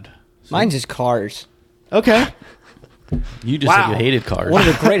God. Mine's just Cars. Okay. You just Wow. said you hated Cars. One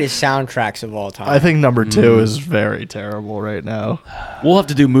of the greatest soundtracks of all time. I think number 2 is very terrible right now. We'll have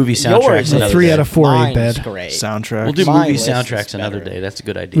to do movie soundtracks Yours another is 3 day. out of 4 ain't Mine's bad. great. Soundtrack. We'll do My movie list is soundtracks another better. day. That's a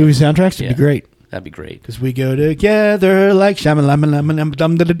good idea. Movie soundtracks would Yeah. be great. That'd be great. Because we go together like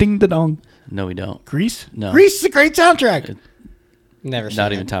shamalama-dum-da-da-ding-da-dong. No, we don't. Grease? No. Grease is a great soundtrack. Never seen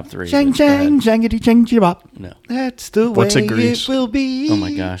Not it. even top 3. Chang but go ahead. chang, changity chang bop. No. That's the What's way a Grease? it will be. Oh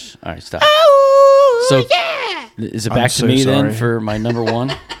my gosh. All right, stop. Oh, So yeah. is it I'm back to so me then sorry. for my number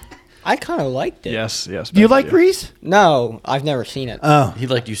 1? I kind of liked it. Yes, yes. Do you back like to Grease? No, I've never seen it. Oh. He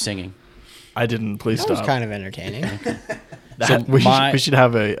liked you singing. I didn't. Please That was stop. kind of entertaining. So we my- should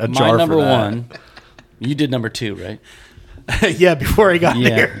have a My jar number for that. 1. You did number 2, right? Yeah, before I got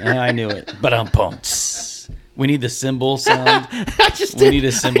there. Yeah, I knew it. But we need the cymbal sound. I just We did, need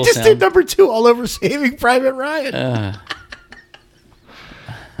a cymbal I just sound. did number 2 all over Saving Private Ryan.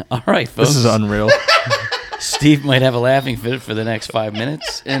 All right, folks. This is unreal. Steve might have a laughing fit for the next 5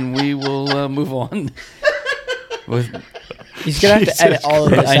 minutes, and we will move on. With He's gonna have to edit all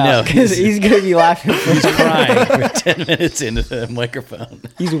of this I know. out because he's gonna be laughing. he's crying for 10 minutes into the microphone.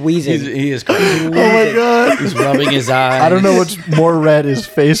 He's wheezing. He is crying. Oh my god. He's rubbing his eyes. I don't know what's more red, his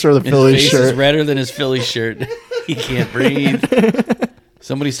face or the His Philly face is shirt. redder than his Philly shirt. He can't breathe.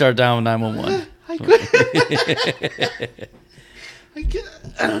 Somebody start down 911.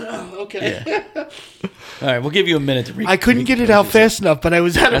 I don't know. Okay. Yeah. All right, we'll give you a minute to read. I couldn't get it out fast enough, but I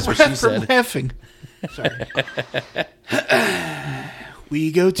was out That's of what she breath from said. laughing. Sorry.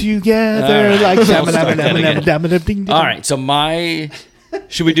 We go together All right. like I'll start that again. ding All right, so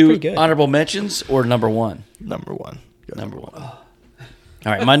should we do Pretty good. honorable mentions or number 1? Number 1. Go. Number 1. All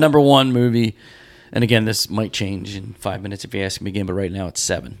right, my number 1 movie, and again, this might change in 5 minutes if you ask me again, but right now it's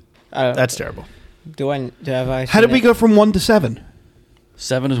 7. That's terrible. Have I? How did we go from 1 to 7?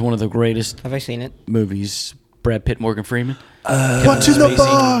 7 is one of the greatest Have I seen it? movies. Brad Pitt, Morgan Freeman. What's in the Spacey.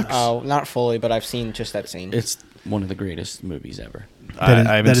 box? Oh, not fully, but I've seen just that scene. It's one of the greatest movies ever. I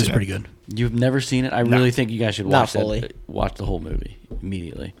haven't That is seen it. pretty good. You've never seen it? I No. really think you guys should Not watch fully. that. Watch the whole movie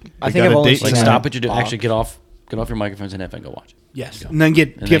immediately. I We think got I've a only date seen Like tonight. stop what you're doing. Bob. Actually, get off your microphones and go watch it. Yes. Go. And then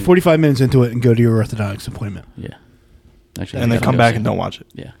get And then- 45 minutes into it and go to your orthodontics appointment. Yeah. Actually, And I then gotta come go back see and it. don't watch it.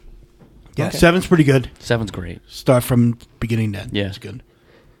 Yeah. Yeah, Okay. 7's pretty good. 7's great. Start from beginning to end. Yeah. It's good.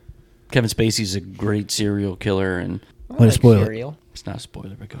 Kevin Spacey's a great serial killer, and I Way to spoil it. cereal. it's not a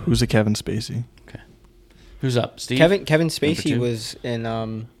spoiler, but go ahead. Who's a Kevin Spacey? Okay. Who's up? Steve? Kevin Number Spacey 2? was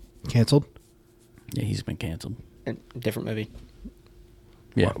in Canceled? Yeah, he's been canceled. Different movie.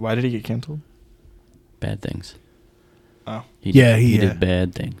 Yeah, Why did he get canceled? bad things. Oh. He Yeah, did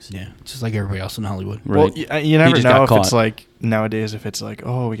bad things. Yeah, just like everybody else in Hollywood. Right. Well, you never just know got if caught. it's like nowadays if it's like,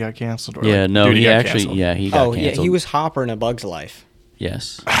 oh, we got canceled. Or Yeah, like, no, dude, he got actually, canceled. yeah, he got Oh yeah, canceled. he was Hopper in A Bug's Life.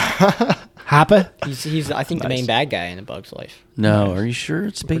 Yes. Hopper? He's I think the Nice. main bad guy in A Bug's Life. No, are you sure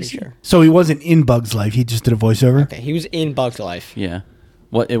it's I'm pretty Spacey? sure. So he wasn't in Bug's Life. He just did a voiceover. Okay, he was in Bug's Life. Yeah.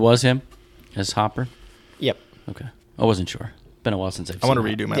 What, it was him as Hopper? Yep. Okay. I wasn't sure. Been a while since I've I seen want to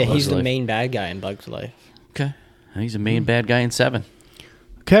it. redo my Yeah, Bug's he's the Life. main bad guy in Bug's Life. Okay. He's a main bad guy in 7.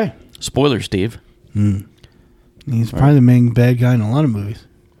 Okay. Spoiler, Steve. He's probably the main bad guy in a lot of movies.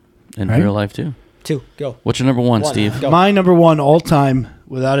 In Right? real life, too. 2, go. What's your number one, One. Steve? Go. My number one all time,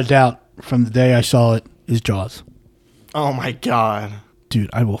 without a doubt, from the day I saw it, is Jaws. Oh my god, Dude,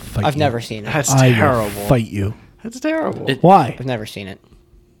 I will fight I've you. never seen it. that's I terrible. will fight you. That's terrible. Why? I've never seen it.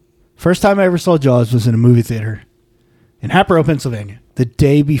 First time I ever saw Jaws was in a movie theater in Hatboro, Pennsylvania. The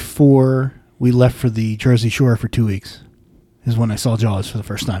day before we left for the Jersey Shore for 2 weeks is when I saw Jaws for the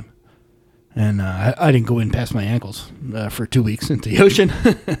first time. And I didn't go in past my ankles for 2 weeks into the ocean,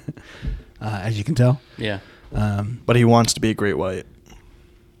 as you can tell. Yeah. But he wants to be a great white.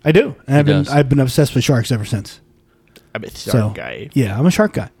 I do. And does. I've been obsessed with sharks ever since. I'm a So, yeah, I'm a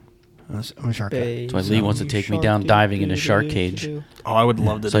shark guy. I'm a shark guy. That's why Lee wants to take me down diving in a shark cage. Oh, I would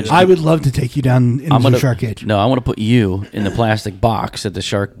love to So I do just- that. I would love to take you down into the shark cage. No, I want to put you in the plastic box that the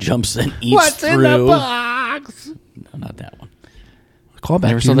shark jumps and eats through. box? No, not that one. Call back.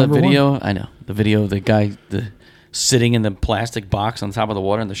 Never to saw your that number one. video? I know. The video of the guy sitting in the plastic box on top of the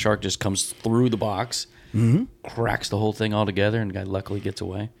water, and the shark just comes through the box, cracks the whole thing all together, and the guy luckily gets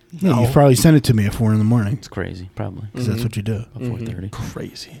away. Yeah, you probably sent it to me at 4 a.m. It's crazy, probably. because that's what you do. 4:30.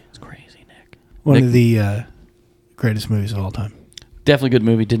 Crazy. It's crazy, Nick. One Nick- of the greatest movies of all time. Definitely good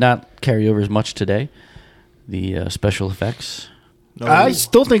movie. Did not carry over as much today. The special effects. No, I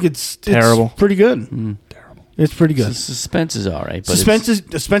still think it's Terrible. pretty good. terrible. It's pretty The good. suspense is all right, but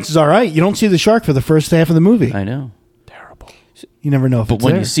Suspense is all right. You don't see the shark for the first half of the movie. I know. Terrible. You never know if But it's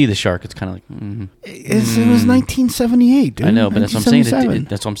when there. you see the shark, it's kind of like, It was 1978, dude. I know, but that's what I'm saying. 1977.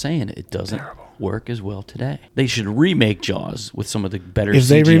 That's what I'm saying. It doesn't work as well today. They should remake Jaws with some of the better If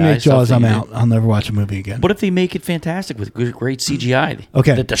they CGI remake stuff Jaws, they I'm did. out. I'll never watch a movie again. What if they make it fantastic with great CGI?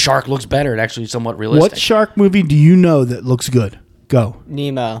 Okay. That the shark looks better and actually somewhat realistic. What shark movie do you know that looks good? Go.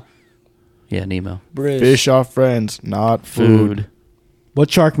 Nemo. Yeah, Nemo. Bruce. Fish are friends, not food. What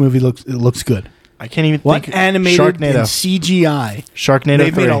shark movie looks good? I can't even What think. animated Sharknado. and CGI? Sharknado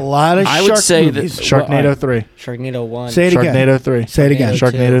They've 3. made a lot of I shark would say that- movies. Sharknado 3. Sharknado 1. Say it again. Sharknado 3. Say it again.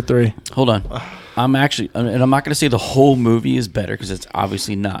 Sharknado Sharknado 3. Hold on. I'm actually, and I'm not going to say the whole movie is better because it's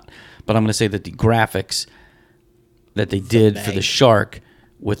obviously not. But I'm going to say that the graphics that they did for the Meg. shark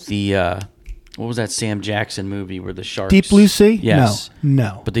with the, what was that Sam Jackson movie where the sharks? Deep Blue Sea? Yes.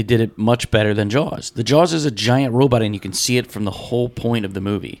 No. But they did it much better than Jaws. The Jaws is a giant robot, and you can see it from the whole point of the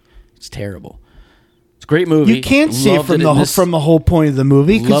movie. It's terrible. It's a great movie. You can't see it Loved from in the this- from the whole point of the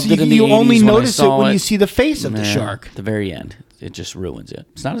movie because Loved it in the you only 80s when I notice it saw when it. you see the face of the Nah, shark. The very end. It just ruins it.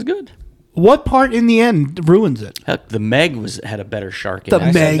 It's not as good. What part in the end ruins it? Heck, the Meg had a better shark in The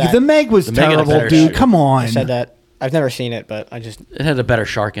it. said Meg. that. The Meg was The Meg had a terrible, better dude. shark. Come on. I said that. I've never seen it, but I just It had a better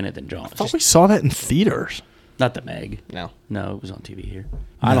shark in it than Jaws. I thought we saw that in theaters. Not the Meg. no. No, it was on TV here.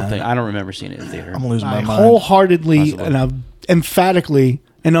 I don't remember seeing it in theater. I'm losing my I mind. wholeheartedly Possibly. and emphatically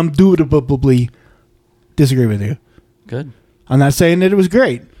and undoubtedly disagree with you. Good. I'm not saying that it was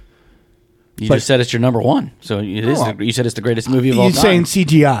great. You But- just said it's your number one, so it is. Oh. You said it's the greatest movie of all You're saying time.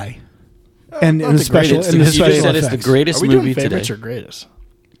 CGI and not the the special greatest. and the You just special said it's the effects. greatest Are we doing movie favorites today. or greatest?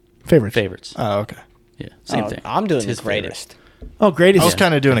 Favorites. Favorites. Oh, okay. Yeah, same Oh, thing. I'm doing It's the his favorite. greatest. Oh, greatest. I was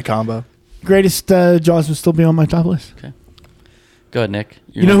kind of doing a combo. Greatest Jaws would still be on my top list. Okay. Go ahead, Nick.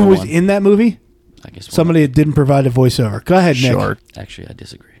 You're You know who number was one. in that movie? I guess we're Somebody that didn't provide a voiceover. Go ahead, Nick. Shark. not. Actually, I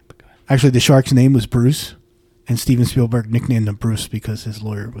disagree. But go ahead. Actually, the shark's name was Bruce, and Steven Spielberg nicknamed him Bruce because his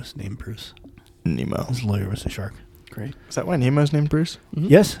lawyer was named Bruce. Nemo. His lawyer was a shark. Great. Is that why Nemo's named Bruce?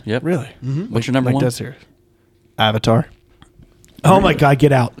 Yes. Yep. Really? What's your number Like one? dead serious. Avatar. Oh my God!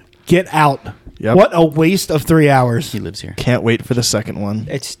 Get out! Get out! Yep. What a waste of 3 hours. He lives here. Can't wait for the second one.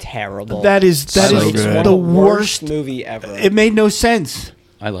 It's terrible. That is So It's good. the worst worst. movie ever. It made no sense.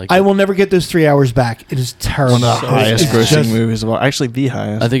 I like. I it. will never get those 3 hours back. It is terrible. One of the highest It's grossing just- movies of all. Actually, the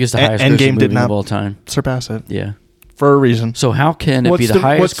highest. I think it's the A- highest Endgame grossing did movie not of all time. surpass it Yeah. for a reason. So how can it What's be the the-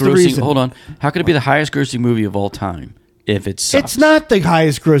 highest what's the grossing? reason? Hold on. How can it be the highest grossing movie of all time if it sucks? It's not the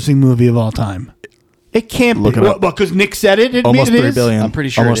highest grossing movie of all time. It can't Look be. it up. Because Nick said it. It Almost it 3 is? billion. I'm pretty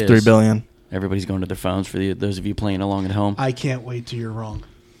sure Almost it 3 is. billion. Everybody's going to their phones for those of you playing along at home. I can't wait till you're wrong.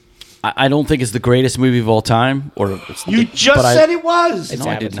 I don't think it's the greatest movie of all time. You just said it was. It's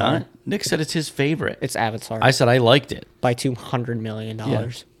No, I did Avatar. not. Nick said it's his favorite. It's Avatar. I said I liked it. by $200 million.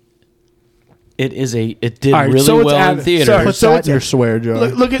 It is a. It did All right, really so it's well in Ava- theaters. sorry. Put So that it's in your swear jar.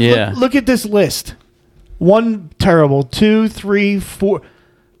 Look at Yeah. look at this list. 1 terrible, 2, 3, 4.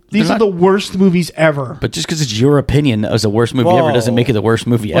 These They're are not- the worst movies ever. But just because it's your opinion as the worst movie ever doesn't Whoa. make it the worst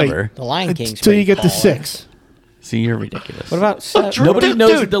movie Wait. ever. The Lion King's Until you pretty get to baller. 6. See, you're ridiculous. What about seven? Nobody Dude,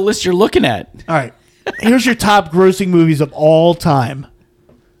 knows dude. the list you're looking at, All right. Here's your top grossing movies of all time.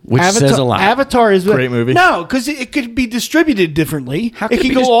 which says a lot. Avatar is Great movie. No, because it could be distributed differently. How It could it could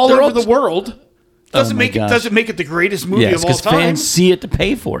be go all they're over all- the world. Doesn't my make it gosh. doesn't make it the greatest movie Yes, of all because time. fans see it to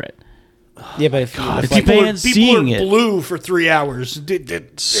pay for it. Yeah, but if, God, if people like, are- fans seeing are it. blue for 3 hours.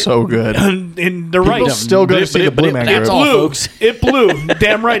 So good. And they're right. People still go to see the Blue Man That's Group. all, Blew. folks. It blew.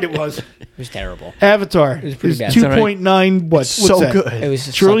 Damn right it was. it was terrible. Avatar was pretty is bad. 2.9. What's So that? good. It was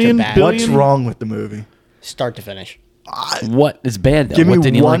just Trillion, such a bad billion? What's wrong with the movie? start to finish. What is bad? Though? Give what me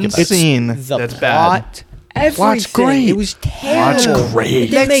didn't you one like about it? scene The that's plot, everything. Watch great. It was terrible. Watch great.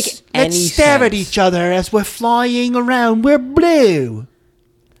 It didn't make any sense. other as we're flying around. We're blue.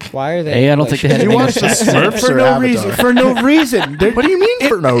 Why are they? Hey, I don't think they had You anything watch to the say. Smurfs For or no Avatar? reason. For no reason. What do you mean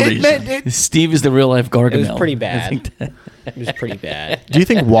for no reason? Steve is the real life Gargamel. It was pretty I bad. think that- It was pretty bad. Do you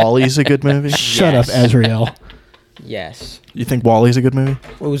think Wall-E's a good movie? Shut Yes. up, Azrael. Yes, You think Wall-E's a good movie?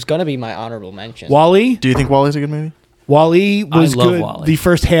 it was gonna be my honorable mention. Wall-E? Do you think Wall-E's a good movie? Wall-E was love good. Wall-E. The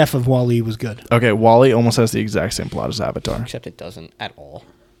first half of Wall-E was good. Okay, Wall-E almost has the exact same plot as Avatar. Except it doesn't at all.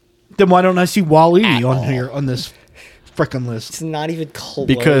 Then why don't I see Wall-E At on all. here on this frickin' list? It's not even close.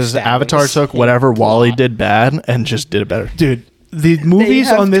 Because to having Avatar the took same whatever Wall-E plot. did bad and just did it better. Dude, the They movies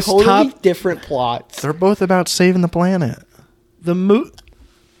have on this totally top... different plots. They're both about saving the planet. The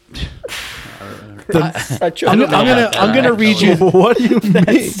Such a I'm bad- gonna read you. What do you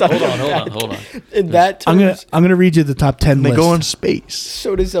mean? such Hold a on, hold on, bad- hold on. In that I'm terms, gonna read you the top 10 They list. go in space.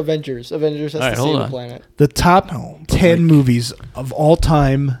 so does Avengers. Avengers has All right, to save hold the on. planet. The top No, 10 movies of all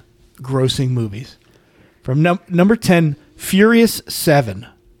time grossing movies. From number 10, Furious 7.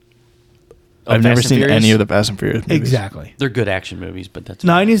 I've Fast never and seen Furious? any of the Fast and Furious movies. Exactly. They're good action movies, but that's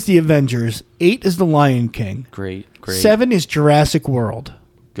 9 is The Avengers. 8 is The Lion King. great. 7 is Jurassic World.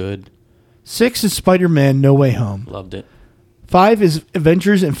 Good. 6 is Spider-Man No Way Home. Loved it. 5 is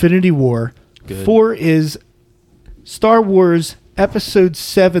Avengers Infinity War. Good. 4 is Star Wars Episode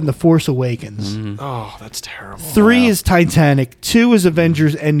 7 The Force Awakens. Oh, that's terrible. 3 is Titanic. 2 is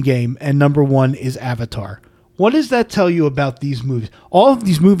Avengers Endgame. And number 1 is Avatar. What does that tell you about these movies? All of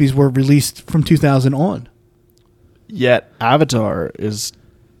these movies were released from 2000 on. Yet Avatar is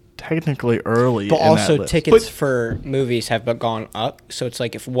technically early. But in that also list. tickets for movies have gone up. So it's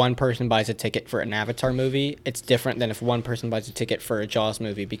like if one person buys a ticket for an Avatar movie, it's different than if one person buys a ticket for a Jaws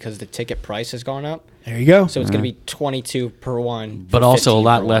movie because the ticket price has gone up. There you go. So it's going to be 22 per one. But for also a 15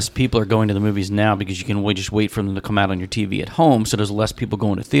 lot per less people are going to the movies now because you can just wait for them to come out on your TV at home. So there's less people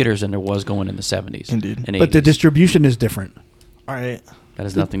going to theaters than there was going in the 70s. Indeed. And 80s. But the distribution is different. All right. that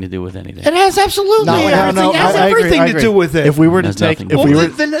has nothing to do with anything. It has absolutely No, everything. It has I agree, everything I to agree. do with it. If we were to Has take, nothing if to we do were,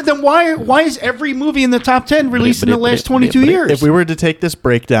 with then why is every movie in the top 10 released in the last 22 but it- years? if we were to take this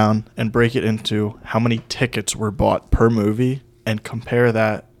breakdown and break it into how many tickets were bought per movie and compare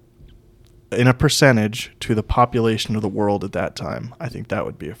that in a percentage to the population of the world at that time, I think that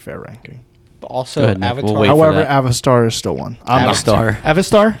would be a fair ranking. But also Go ahead, Nick. Avatar. We'll wait for However, that. Avatar is still one. I'm not- Avatar.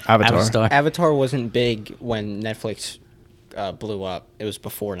 Avatar? Avatar. Avatar wasn't big when Netflix blew up. It was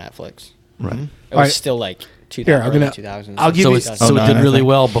before Netflix. Right. It was Alright. still like Here, I'm early gonna- 2000s. I'll give So, you- it's, Oh, so no, it did I really think-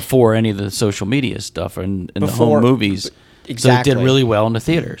 well before any of the social media stuff and the Before- home movies. exactly. So it did really well in the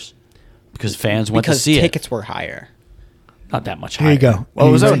theaters because fans went because to see tickets it. were higher. Not that much Here higher. you go. Well,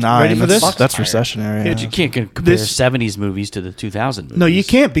 it was Ready- 09. Ready for this? That's Higher. recessionary. Yeah, yeah. you can't compare This- 70s movies to the 2000 movies. No, you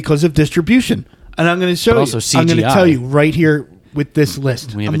can't because of distribution. And I'm going to show But you. also I'm going to CGI. tell you right here with this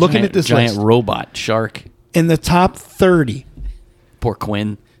list. We have I'm a looking giant, at this giant list. robot shark. In the top 30, Poor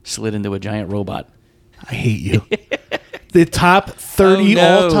Quinn slid into a giant robot. I hate you. The top 30 Oh,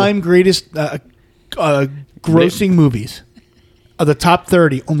 no. all-time greatest grossing movies. Of the top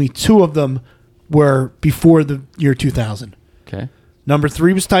 30, only 2 of them were before the year 2000. Okay. Number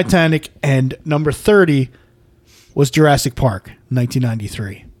 3 was Titanic, and number 30 was Jurassic Park,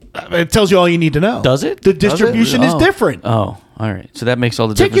 1993. It tells you all you need to know. Does it? The Does it? distribution is Oh. different. Oh, all right. So that makes all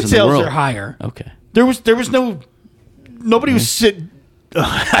the Ticket difference in the sales world. are higher. Okay. There was no nobody was sitting.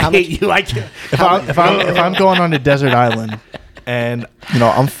 I hate you. I can't. if I'm going on a desert island and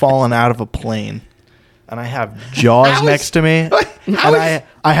I'm falling out of a plane and I have Jaws next to me and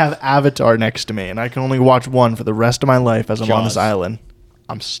I have Avatar next to me and I can only watch one for the rest of my life as I'm on this Jaws. island,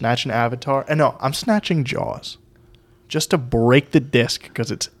 I'm snatching Avatar. And no, I'm snatching Jaws. Just to break the disc because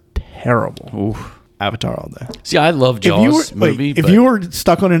it's terrible. Oof. Avatar all day. See, I love Jaws movie. if but you were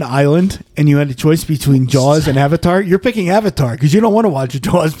stuck on an island and you had a choice between Jaws and Avatar, you're picking Avatar because you don't want to watch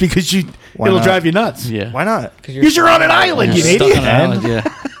Jaws because Why it'll not? drive you nuts. yeah, Why not? Because you're on an island, you Stuck idiot. on an island,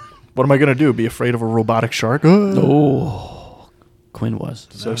 yeah. What am I going to do? Be afraid of a robotic shark? Oh, Quinn was.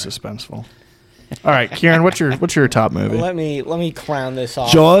 So suspenseful. All right, Kieran, what's your top movie? Let me crown this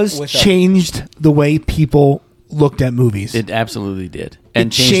off. Jaws with changed the way people looked at movies. It absolutely did, and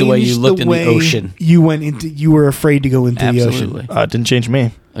It changed the way you looked in the way ocean. You were afraid to go into the Absolutely, ocean. Didn't change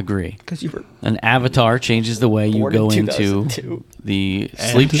me. agree. because you were An Avatar changes the way you Born in go into 2002. the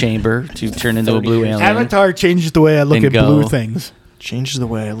sleep chamber to turn into a 30 blue years. alien. Avatar changes the way I look And at go. blue things. Changes the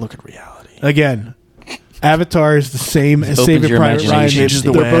way I look at reality. Again, Avatar is the same as Opens Saving your Private Ryan. imagination. Changes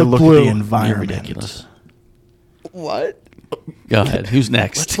the They're way I both look blue. at the You're environment. ridiculous. what? Go ahead. Who's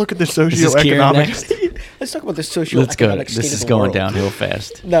next? Let's look at the Is this Kieran socioeconomic. next? Let's talk about the social. Let's go. This is going downhill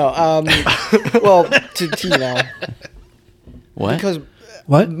fast. No, well, to you know, What? because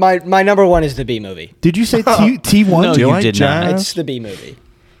What? my number one is the B movie. Did you say T1? No, Do you you like did not. jazz? It's the B movie.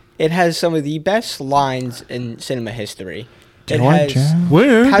 It has some of the best lines in cinema history. Do It you like has jazz?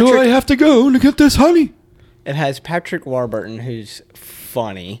 Where do Patrick- I have to go to get this honey? it has Patrick Warburton, who's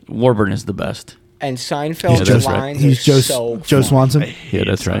funny, Warburton is the best. and Seinfeld's Yeah, that's right. lines He's are Joe, so Joe funny. Swanson. Yeah,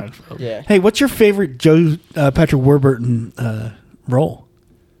 that's right. Yeah. Hey, what's your favorite Patrick Warburton role?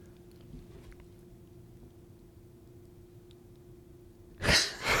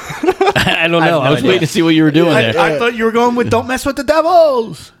 I don't know. no I was idea. waiting to see what you were doing there. I thought you were going with "Don't Mess with the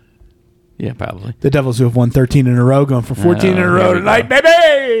Devils." Yeah, probably. The Devils, who have won 13 in a row, going for 14 in a here row we tonight, go.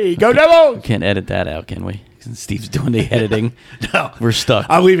 baby! Go Devils! Can't edit that out, can we? Since Steve's doing the editing. No, We're stuck.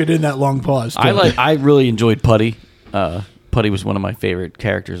 I'll leave it in that long pause. too. I really enjoyed Putty. Putty was one of my favorite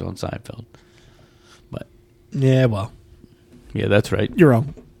characters on Seinfeld. But Yeah, well, yeah, that's right. you're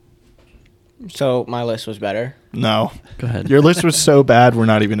wrong. So my list was better. No. Go ahead. Your list was so bad, we're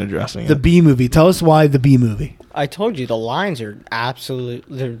not even addressing The it. B movie. Tell us why the B movie. I told you the lines are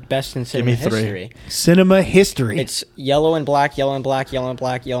they're best in Give cinema me three. history. Cinema history. It's yellow and black, yellow and black, yellow and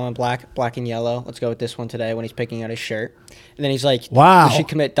black, yellow and black, black and yellow. Let's go with this one today when he's picking out his shirt. And then he's like, Wow. we should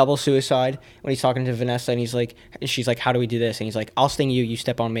commit double suicide. When he's talking to Vanessa and she's like, how do we do this? And he's like, I'll sting you, you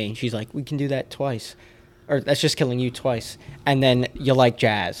step on me. And she's like, we can do that twice. Or that's just killing you twice. And then you like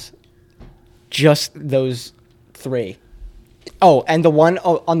jazz. Just those three. Oh, and the one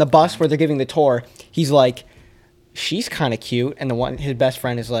on the bus where they're giving the tour, he's like, she's kind of cute. And his best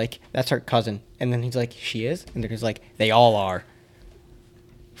friend is like, that's her cousin. And then he's like, she is? And he's like, they all are.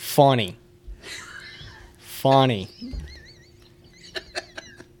 Funny. Funny.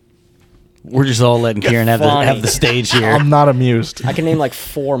 We're just all letting Kieran have Funny. the stage here. I'm not amused. I can name like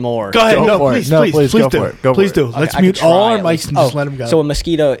 4 more. Go ahead. Go No, for it. please, No, please, please, please go do. for it. Go Please for it. do. Okay, Let's I mute could all try our at mics least. and just let him go. So a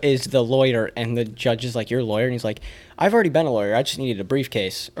mosquito is the lawyer, and the judge is like, you're a lawyer? And he's like, I've already been a lawyer. I just needed a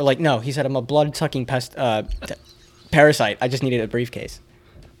briefcase. Or like, no, he said, I'm a blood-sucking parasite. I just needed a briefcase.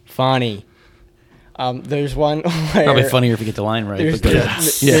 Funny. There's one where... Probably funnier if you get the line right. There's- But go there's- ahead.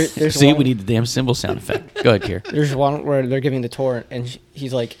 there's- Yeah. there's See, one- we need the damn cymbal sound effect. Go ahead, Kier. There's one where they're giving the tour, and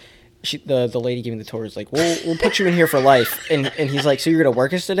he's like, the lady giving the tour is like, we'll put you in here for life. And he's like, so you're going to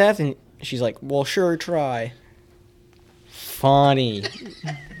work us to death? And she's like, well, sure, try. Funny.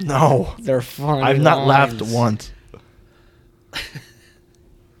 No. They're funny. I've not laughed lines. once.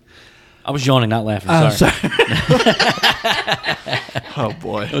 I was yawning, not laughing. I'm Sorry. Oh,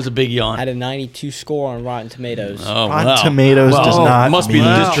 boy. It was a big yawn. Had a 92 score on Rotten Tomatoes. Oh, Rotten wow. Tomatoes does not It must be the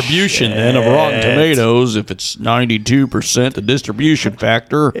mean distribution shit. then of Rotten Tomatoes. If it's 92%, the distribution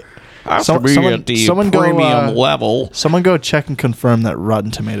factor has to be at the premium level. Someone go check and confirm that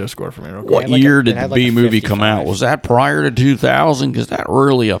Rotten Tomato score for me real quick. What had like year it did had the like a B movie come 55. out? Was that prior to 2000? Because that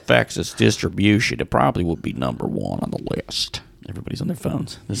really affects its distribution. It probably would be number 1 on the list. Everybody's on their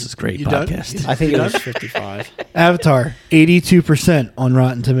phones. This is great You done? podcast. I think it was 55. Avatar, 82% on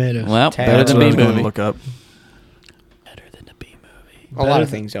Rotten Tomatoes. Well, Tab. better That's than what I B was going movie. to look up. Better than the B movie. A lot of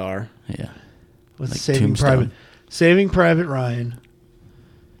things are. Yeah. What's like Saving Tombstone. Saving Private Ryan.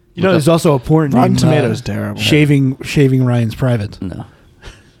 You Look know, there's up- also a porn Rotten named, Tomatoes terrible. Shaving Ryan's Private. No.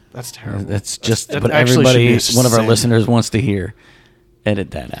 That's terrible. That's just That what actually everybody, should be one of our sin. listeners wants to hear.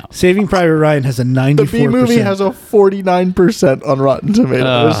 Edit that out. Saving Private Ryan has a 94%. The B movie has a 49% on Rotten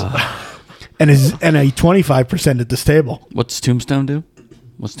Tomatoes. and a 25% at this table. What's Tombstone do?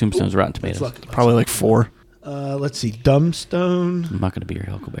 What's Tombstone's Rotten Tomatoes? Look. Probably like 4. Let's see. Dumbstone, I'm not going to be your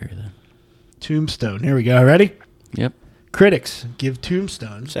Huckleberry then. Tombstone. Here we go. Ready? Yep. Critics give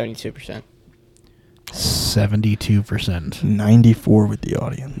Tombstone 72%. 72%. 94 with the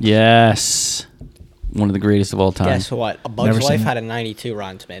audience. Yes. One of the greatest of all time. Guess what? A Bug's Never seen Life it. had a 92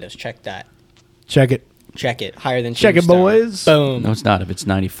 Rotten Tomatoes. Check that. Check it. Check it. Higher than Check it, Tombstone. boys. Boom. No, it's not. If it's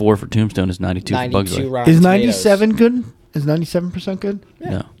 94 for Tombstone, it's 92 for Bugs 92 Life. Rotten Is Tomatoes. 97 good? Is 97% good?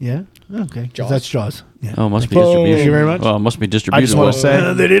 No. Yeah. Okay. 'Cause Jaws. That's Jaws. Yeah. Oh, it must be Boom. distribution. Thank you very much. Oh, it must be I distribution. just want to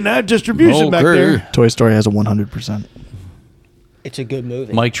say, They didn't have distribution back Okay. there. Toy Story has a 100%. It's a good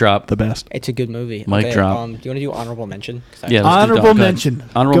movie. Mic drop. The best. It's a good movie. Mic drop. Do you want to do honorable mention? 'Cause I- Yeah, let's do Honorable Go ahead. mention.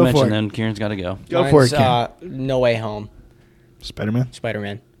 Honorable Go mention, for it. then Kieran's got to go. Go for it, Mine's, Ken. No Way Home. Spider-Man.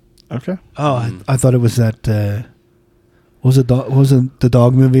 Spider-Man. Okay. Oh, I thought it was that. What was it the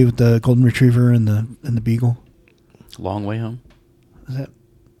dog movie with the golden retriever and the beagle? Long Way Home. Is that?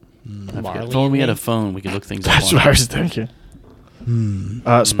 I forget. Marley If only and we had Me? a phone, we could look things up. That's on what it. I was thinking.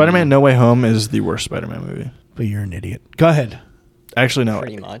 Spider-Man No Way Home is the worst Spider-Man movie. But you're an idiot. Go ahead. Actually, no.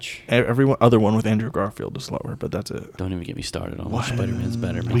 Pretty much. Every other one with Andrew Garfield is lower, but that's it. Don't even get me started on which Spider-Man's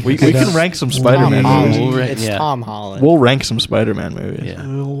better. man. We could, can rank some Tom Spider-Man Holland. movies. We'll ra- It's yeah. Tom Holland. We'll rank some Spider-Man movies. Yeah.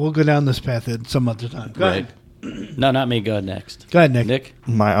 We'll go down this path at some other time. Go Right. ahead. No, not me. Go ahead next. Go ahead, Nick. Nick,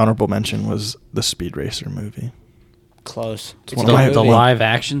 My honorable mention was the Speed Racer movie. Close. It's one a of my- good the movie. live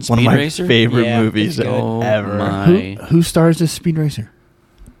action One Speed of my Racer. favorite Yeah, movies it's good. Oh ever. my! Who stars as Speed Racer?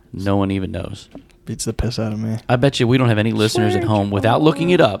 No one even knows. Beats the piss out of me. I bet you we don't have any listeners at home. Without looking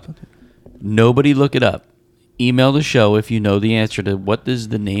it up, nobody look it up. Email the show if you know the answer to what is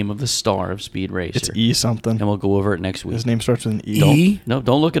the name of the star of Speed Racer. It's E something. and we'll go over it next week. His name starts with an E. E? No,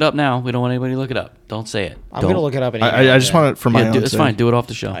 don't look it up now. We don't want anybody to look it up. Don't say it. I'm going to look it up. And I just want it for my own It's sake. fine. Do it off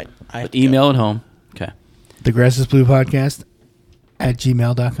the show. I have But to go. email at home. Okay. The Grass is Blue podcast at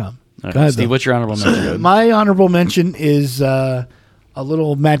gmail.com. All right. Go ahead, Steve, though. what's your honorable mention? My honorable mention is a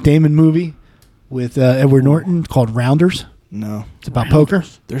little Matt Damon movie with Edward Norton called Rounders. No. It's about poker.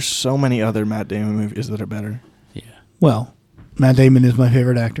 There's so many other Matt Damon movies that are better. Yeah. Well, Matt Damon is my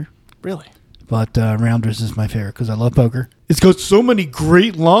favorite actor, Really? but Rounders is my favorite because I love poker. It's got so many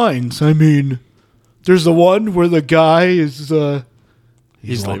great lines. I mean, there's the one where the guy is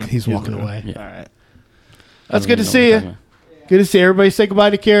he's leaving. walking away. Yeah. All right. That's I good don't to even see know what you. I'm talking Good to see everybody. Say goodbye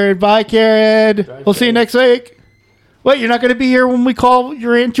to Karen. Bye, Karen. We'll see you next week. What? You're not going to be here when we call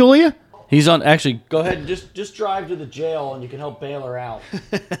your Aunt Julia? about. He's on. Actually, go ahead and just drive to the jail, and you can help bail her out.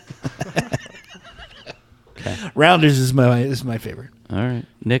 Rounders is my favorite. All right,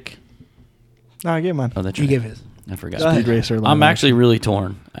 Nick. No, I get mine. Oh, that's You right. give his. I forgot. Go ahead. Speed Racer. live I'm action. actually really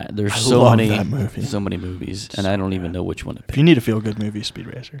torn. There's so love many, that movie. so many movies, and I don't even know which one to If pick. you need a feel good movie, Speed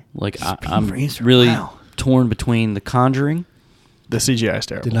Racer. Like Speed I'm Racer, really wow. torn between The Conjuring. The CGI is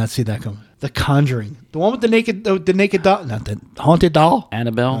terrible. Did not see that coming. The Conjuring, the one with the naked doll, not the haunted doll.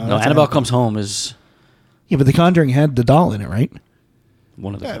 Annabelle. No, that's Annabelle Annabelle. Comes Home is Yeah, but the Conjuring had the doll in it, right?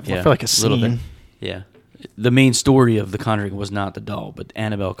 one of the. Yeah, Yeah, for like a little bit. scene. Yeah, the main story of The Conjuring was not the doll, but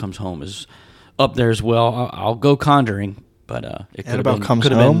Annabelle Comes Home is up there as well. I'll go Conjuring, but it could Annabelle have been, Comes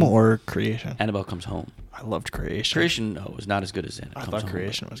could have Home been or Creation? Annabelle Comes Home. I loved Creation. Creation, no, was not as good as Annabelle I Comes thought Home.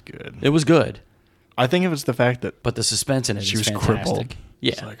 Creation was good. It was good, I think it was the fact that but the suspense in it she is was fantastic. crippled.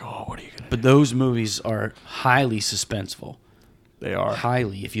 Yeah, It's like, oh, what are you gonna but do? those movies are highly suspenseful. They are.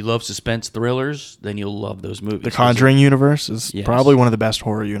 Highly. If you love suspense thrillers, then you'll love those movies. The Conjuring universe is Yes. probably one of the best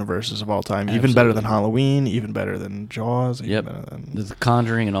horror universes of all time. Even better than Absolutely. Halloween, even better than Jaws. Even Yep. better than The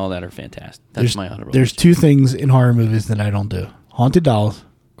Conjuring and all that are fantastic. That's There's, my honorable. There's mention. two things in horror movies that I don't do: haunted dolls,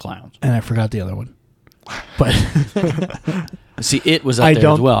 Clowns. and I forgot the other one. But See, it was up I there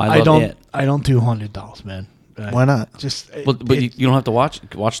don't. as well. I love don't. it. I don't do haunted dolls, man. Why not? Just But you don't have to watch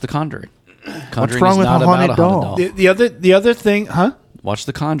The Conjuring. Conjuring wrong is with not a about haunted doll? the other thing, huh? Watch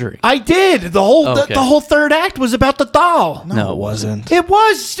The Conjuring. I did the whole Okay. the whole third act was about the doll. No, it wasn't. It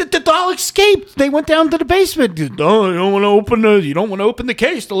was the doll escaped. They went down to the basement. Oh, you don't want to open the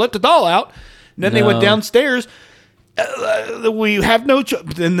case to let the doll out. And then they went No. downstairs. We have no.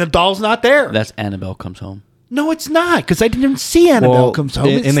 Then the doll's not there. That's Annabelle Comes Home. No, it's not because I didn't even see Annabelle Comes Home.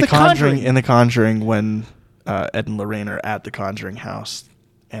 It's in the Conjuring. In the Conjuring, when Ed and Lorraine are at the Conjuring house,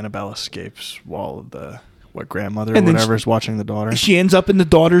 Annabelle escapes while the grandmother or And then whatever is watching the daughter. She ends up in the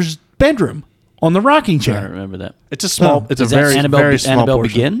daughter's bedroom on the rocking I chair. remember that. It's a small. No. It's Is a that very Annabelle, very small Annabelle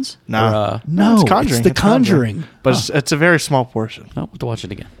portion. Begins? Nah. Or, No, it's the Conjuring. But it's a very small portion. I'll have to watch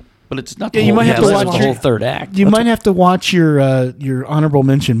it again. But it's not. The Yeah, you whole, might have to it's watch the your- whole third act. You might have to watch your honorable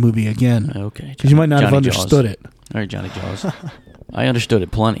mention movie again Okay. because you might not have Johnny understood Jaws. it. All right, Johnny Jaws. I understood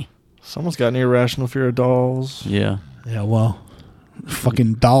it plenty. Someone's got an irrational fear of dolls. Yeah. Yeah, well,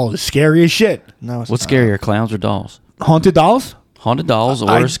 fucking doll is scary as shit. No, it's What's not. scarier, clowns or dolls? Haunted dolls? Haunted dolls or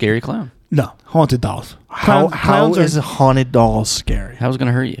I- a scary clown? No, haunted dolls. How Clowns is a haunted doll scary? How's it going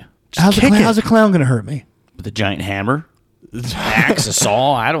to hurt you? how's kick it. how's a clown gonna hurt me? with a giant hammer, axe, a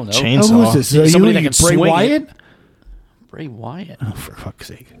saw. I don't know. Chainsaw. Oh, who's this? Are Somebody you that can Bray swing it. Wyatt? Bray Wyatt. Oh, for fuck's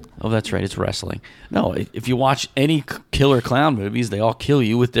sake. Oh, that's right. It's wrestling. No, if you watch any killer clown movies, they all kill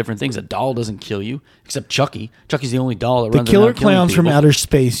you with different things. A doll doesn't kill you, except Chucky. Chucky's the only doll that The runs killer around killing clowns from people. outer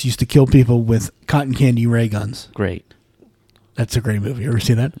space used to kill people with cotton candy ray guns. Great. That's a great movie. You ever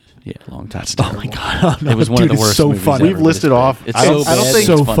see that? Yeah, long time. Oh my god! It was one Dude, of the it's worst so movies funny. ever, We've but listed it's off- bad. It's I don't- so I don't bad, think-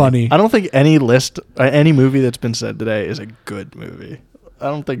 it's so funny. I don't think any movie that's been said today is a good movie. I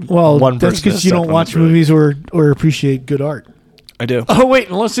don't think Well, one that's person has because you said don't one watch that's really- movies or appreciate good art. I do. Oh wait,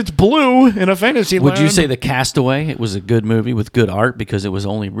 unless it's blue in a fantasy Would you land. say The Castaway? It was a good movie with good art because it was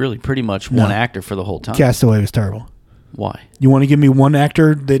only really pretty much one No. actor for the whole time. Castaway was terrible? Why? You want to give me one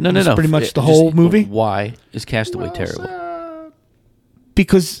actor that No. was pretty much It- the just- whole movie? Why is Castaway terrible?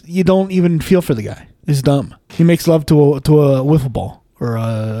 Because you don't even feel for the guy. He's dumb. He makes love to a wiffle ball or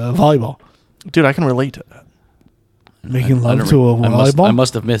a volleyball. Dude, I can relate to that. Making I love don't to a re- volleyball. I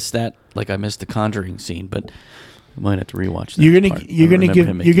must have missed that. Like I missed the Conjuring scene, but I might have to rewatch that. You're gonna part. I you're gonna remember give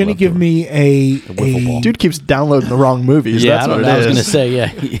him you're making gonna love give to me a wiffle ball. Dude keeps downloading the wrong movies. Yeah, That's I what don't it know. I was is. gonna say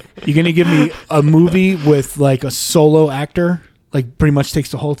yeah. you're gonna give me a movie with like a solo actor, like pretty much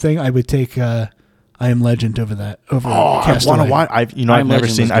takes the whole thing. I would take I Am Legend over that. Over I Castaway. want to watch. I've I Am never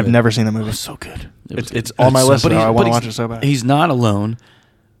Legend seen. was I've good. never seen the movie. Oh, so good. It was It's good. on my list. But Now. I want to he's- watch it so bad. He's not alone.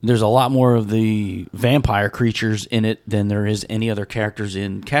 There's a lot more of the vampire creatures in it than there is any other characters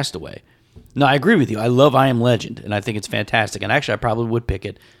in Castaway. No, I agree with you. I love I Am Legend, and I think it's fantastic. And actually, I probably would pick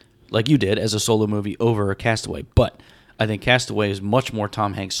it, like you did, as a solo movie over Castaway. But I think Castaway is much more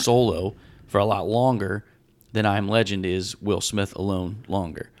Tom Hanks solo for a lot longer than I Am Legend is Will Smith alone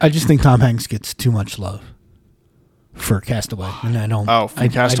longer. I just think Tom Hanks gets too much love for Castaway, and I don't. Oh, for I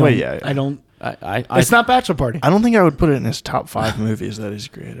Castaway, don't- yeah. I don't. I It's not Bachelor Party. I don't think I would put it in his top 5 movies that he's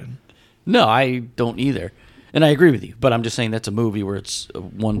created. No, I don't either. And I agree with you. But I'm just saying that's a movie where it's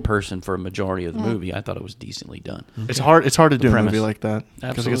one person for a majority of the movie. I thought it was decently done. It's hard. It's hard to do a premise. movie like that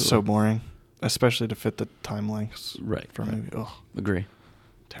because it gets so Absolutely. boring, especially to fit the time lengths. Right. For a movie. Ugh, Agree.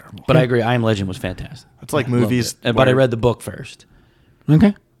 terrible. But I agree. I Am Legend was fantastic. It's like Loved movies. it. But I where- read the book first.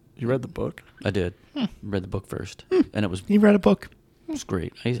 Okay, You read the book? I did. Read the book first. And it was you read a book.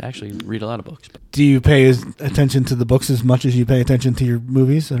 great. I actually read a lot of books. Do you pay attention to the books as much as you pay attention to your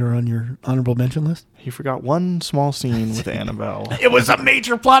movies that are on your honorable mention list? He forgot one small scene with Annabelle. It was a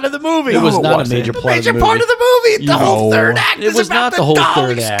major plot of the movie. It was it not a wasn't. major the plot major of the movie. part of the movie. The whole No. third act It is was about not the the whole doll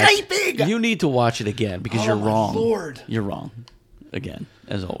third act. escaping. You need to watch it again because you're my wrong. Lord. You're wrong. Again,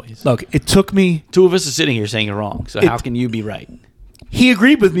 as always. Look, it took me. Two of us are sitting here saying you're wrong. So how can you be right? He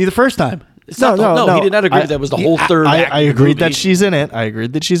agreed with me the first time. It's not the, he did not agree that was the whole third act. I of the agreed that movie. she's in it. I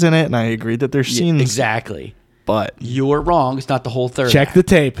agreed that she's in it, and I agreed that there's Yeah, scenes. exactly. But You're wrong. It's not the whole third Check act. the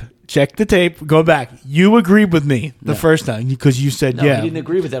tape. Check the tape. Go back. You agreed with me the first time because you said, No, yeah. he didn't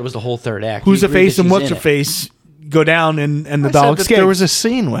agree with that. It was the whole third act. Who's He the agreed face that and she's what's in the it. face go down and the I doll said that escapes. there was a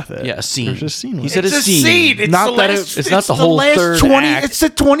scene with it. Yeah, a scene. There's a scene with He said it. a scene. It's Not the that last, it's not the whole last third 20. act. It's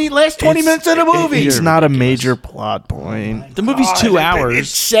the last 20 minutes of the movie. It's You're not a ridiculous. major plot point. The movie's 2 hours. It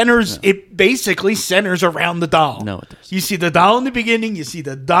centers. It basically centers around the doll. No, it doesn't. You see the doll in the beginning. You see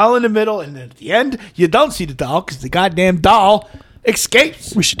the doll in the middle, and then at the end, you don't see the doll because the goddamn doll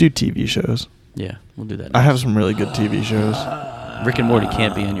escapes. We should do TV shows. Yeah, we'll do that. I have some really good TV shows. Rick and Morty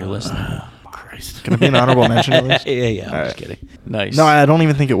can't be on your list. Now. Christ. Can it be an honorable mention at least? Yeah. I'm All just right. kidding. Nice. No, I don't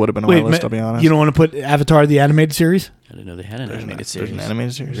even think it would have been on Wait, my list. I'll be honest. you don't want to put Avatar the animated series? I didn't know they had an There's an, animated there's series. an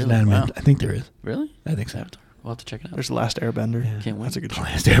animated series. There's an Really? animated. Wow. I think there is. Really? I think so. We'll have to check it out. There's The Last Airbender. Can't wait. That's a good show.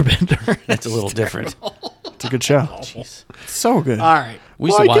 Last Airbender. That's a little different. It's a good show. Jeez. It's so good. All right. We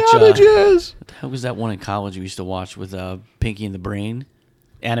used to My watch. cabbages. How was that one in college we used to watch with Pinky and the Brain?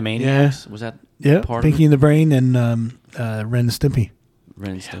 Animaniacs? Was that Yeah. part Pinky of and the Brain and Ren and Stimpy. it?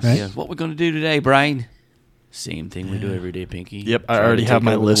 Ren and Stimpy. Right. Yeah. What we're going to do today, Brian? Same thing we do every day, Pinky. Yep, I Try to already have take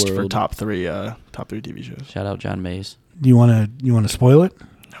my over the list for world. top three TV shows. Shout out John Mays. Do you want to spoil it?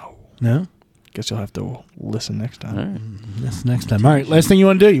 No. No. Guess you'll have to listen next time. All right. That's next time. All right. Last thing you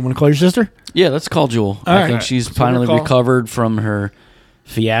want to do? You want to call your sister? Yeah, let's call Jewel. All I right. think she's So finally we'll call- recovered from her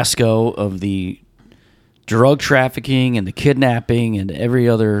fiasco of the drug trafficking and the kidnapping and every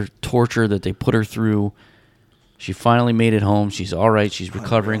other torture that they put her through. She finally made it home. She's all right. She's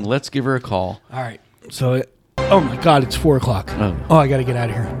recovering. Let's give her a call. All right. So, oh my God, it's 4:00. Oh. Oh, I got to get out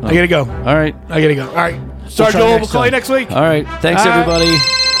of here. I got to go. All right. I got to go. All right. Sorry, try Joel. next We'll call you time. next week. All right. Thanks, All right. everybody.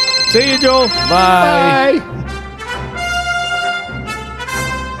 See you, Joel. Bye. Bye.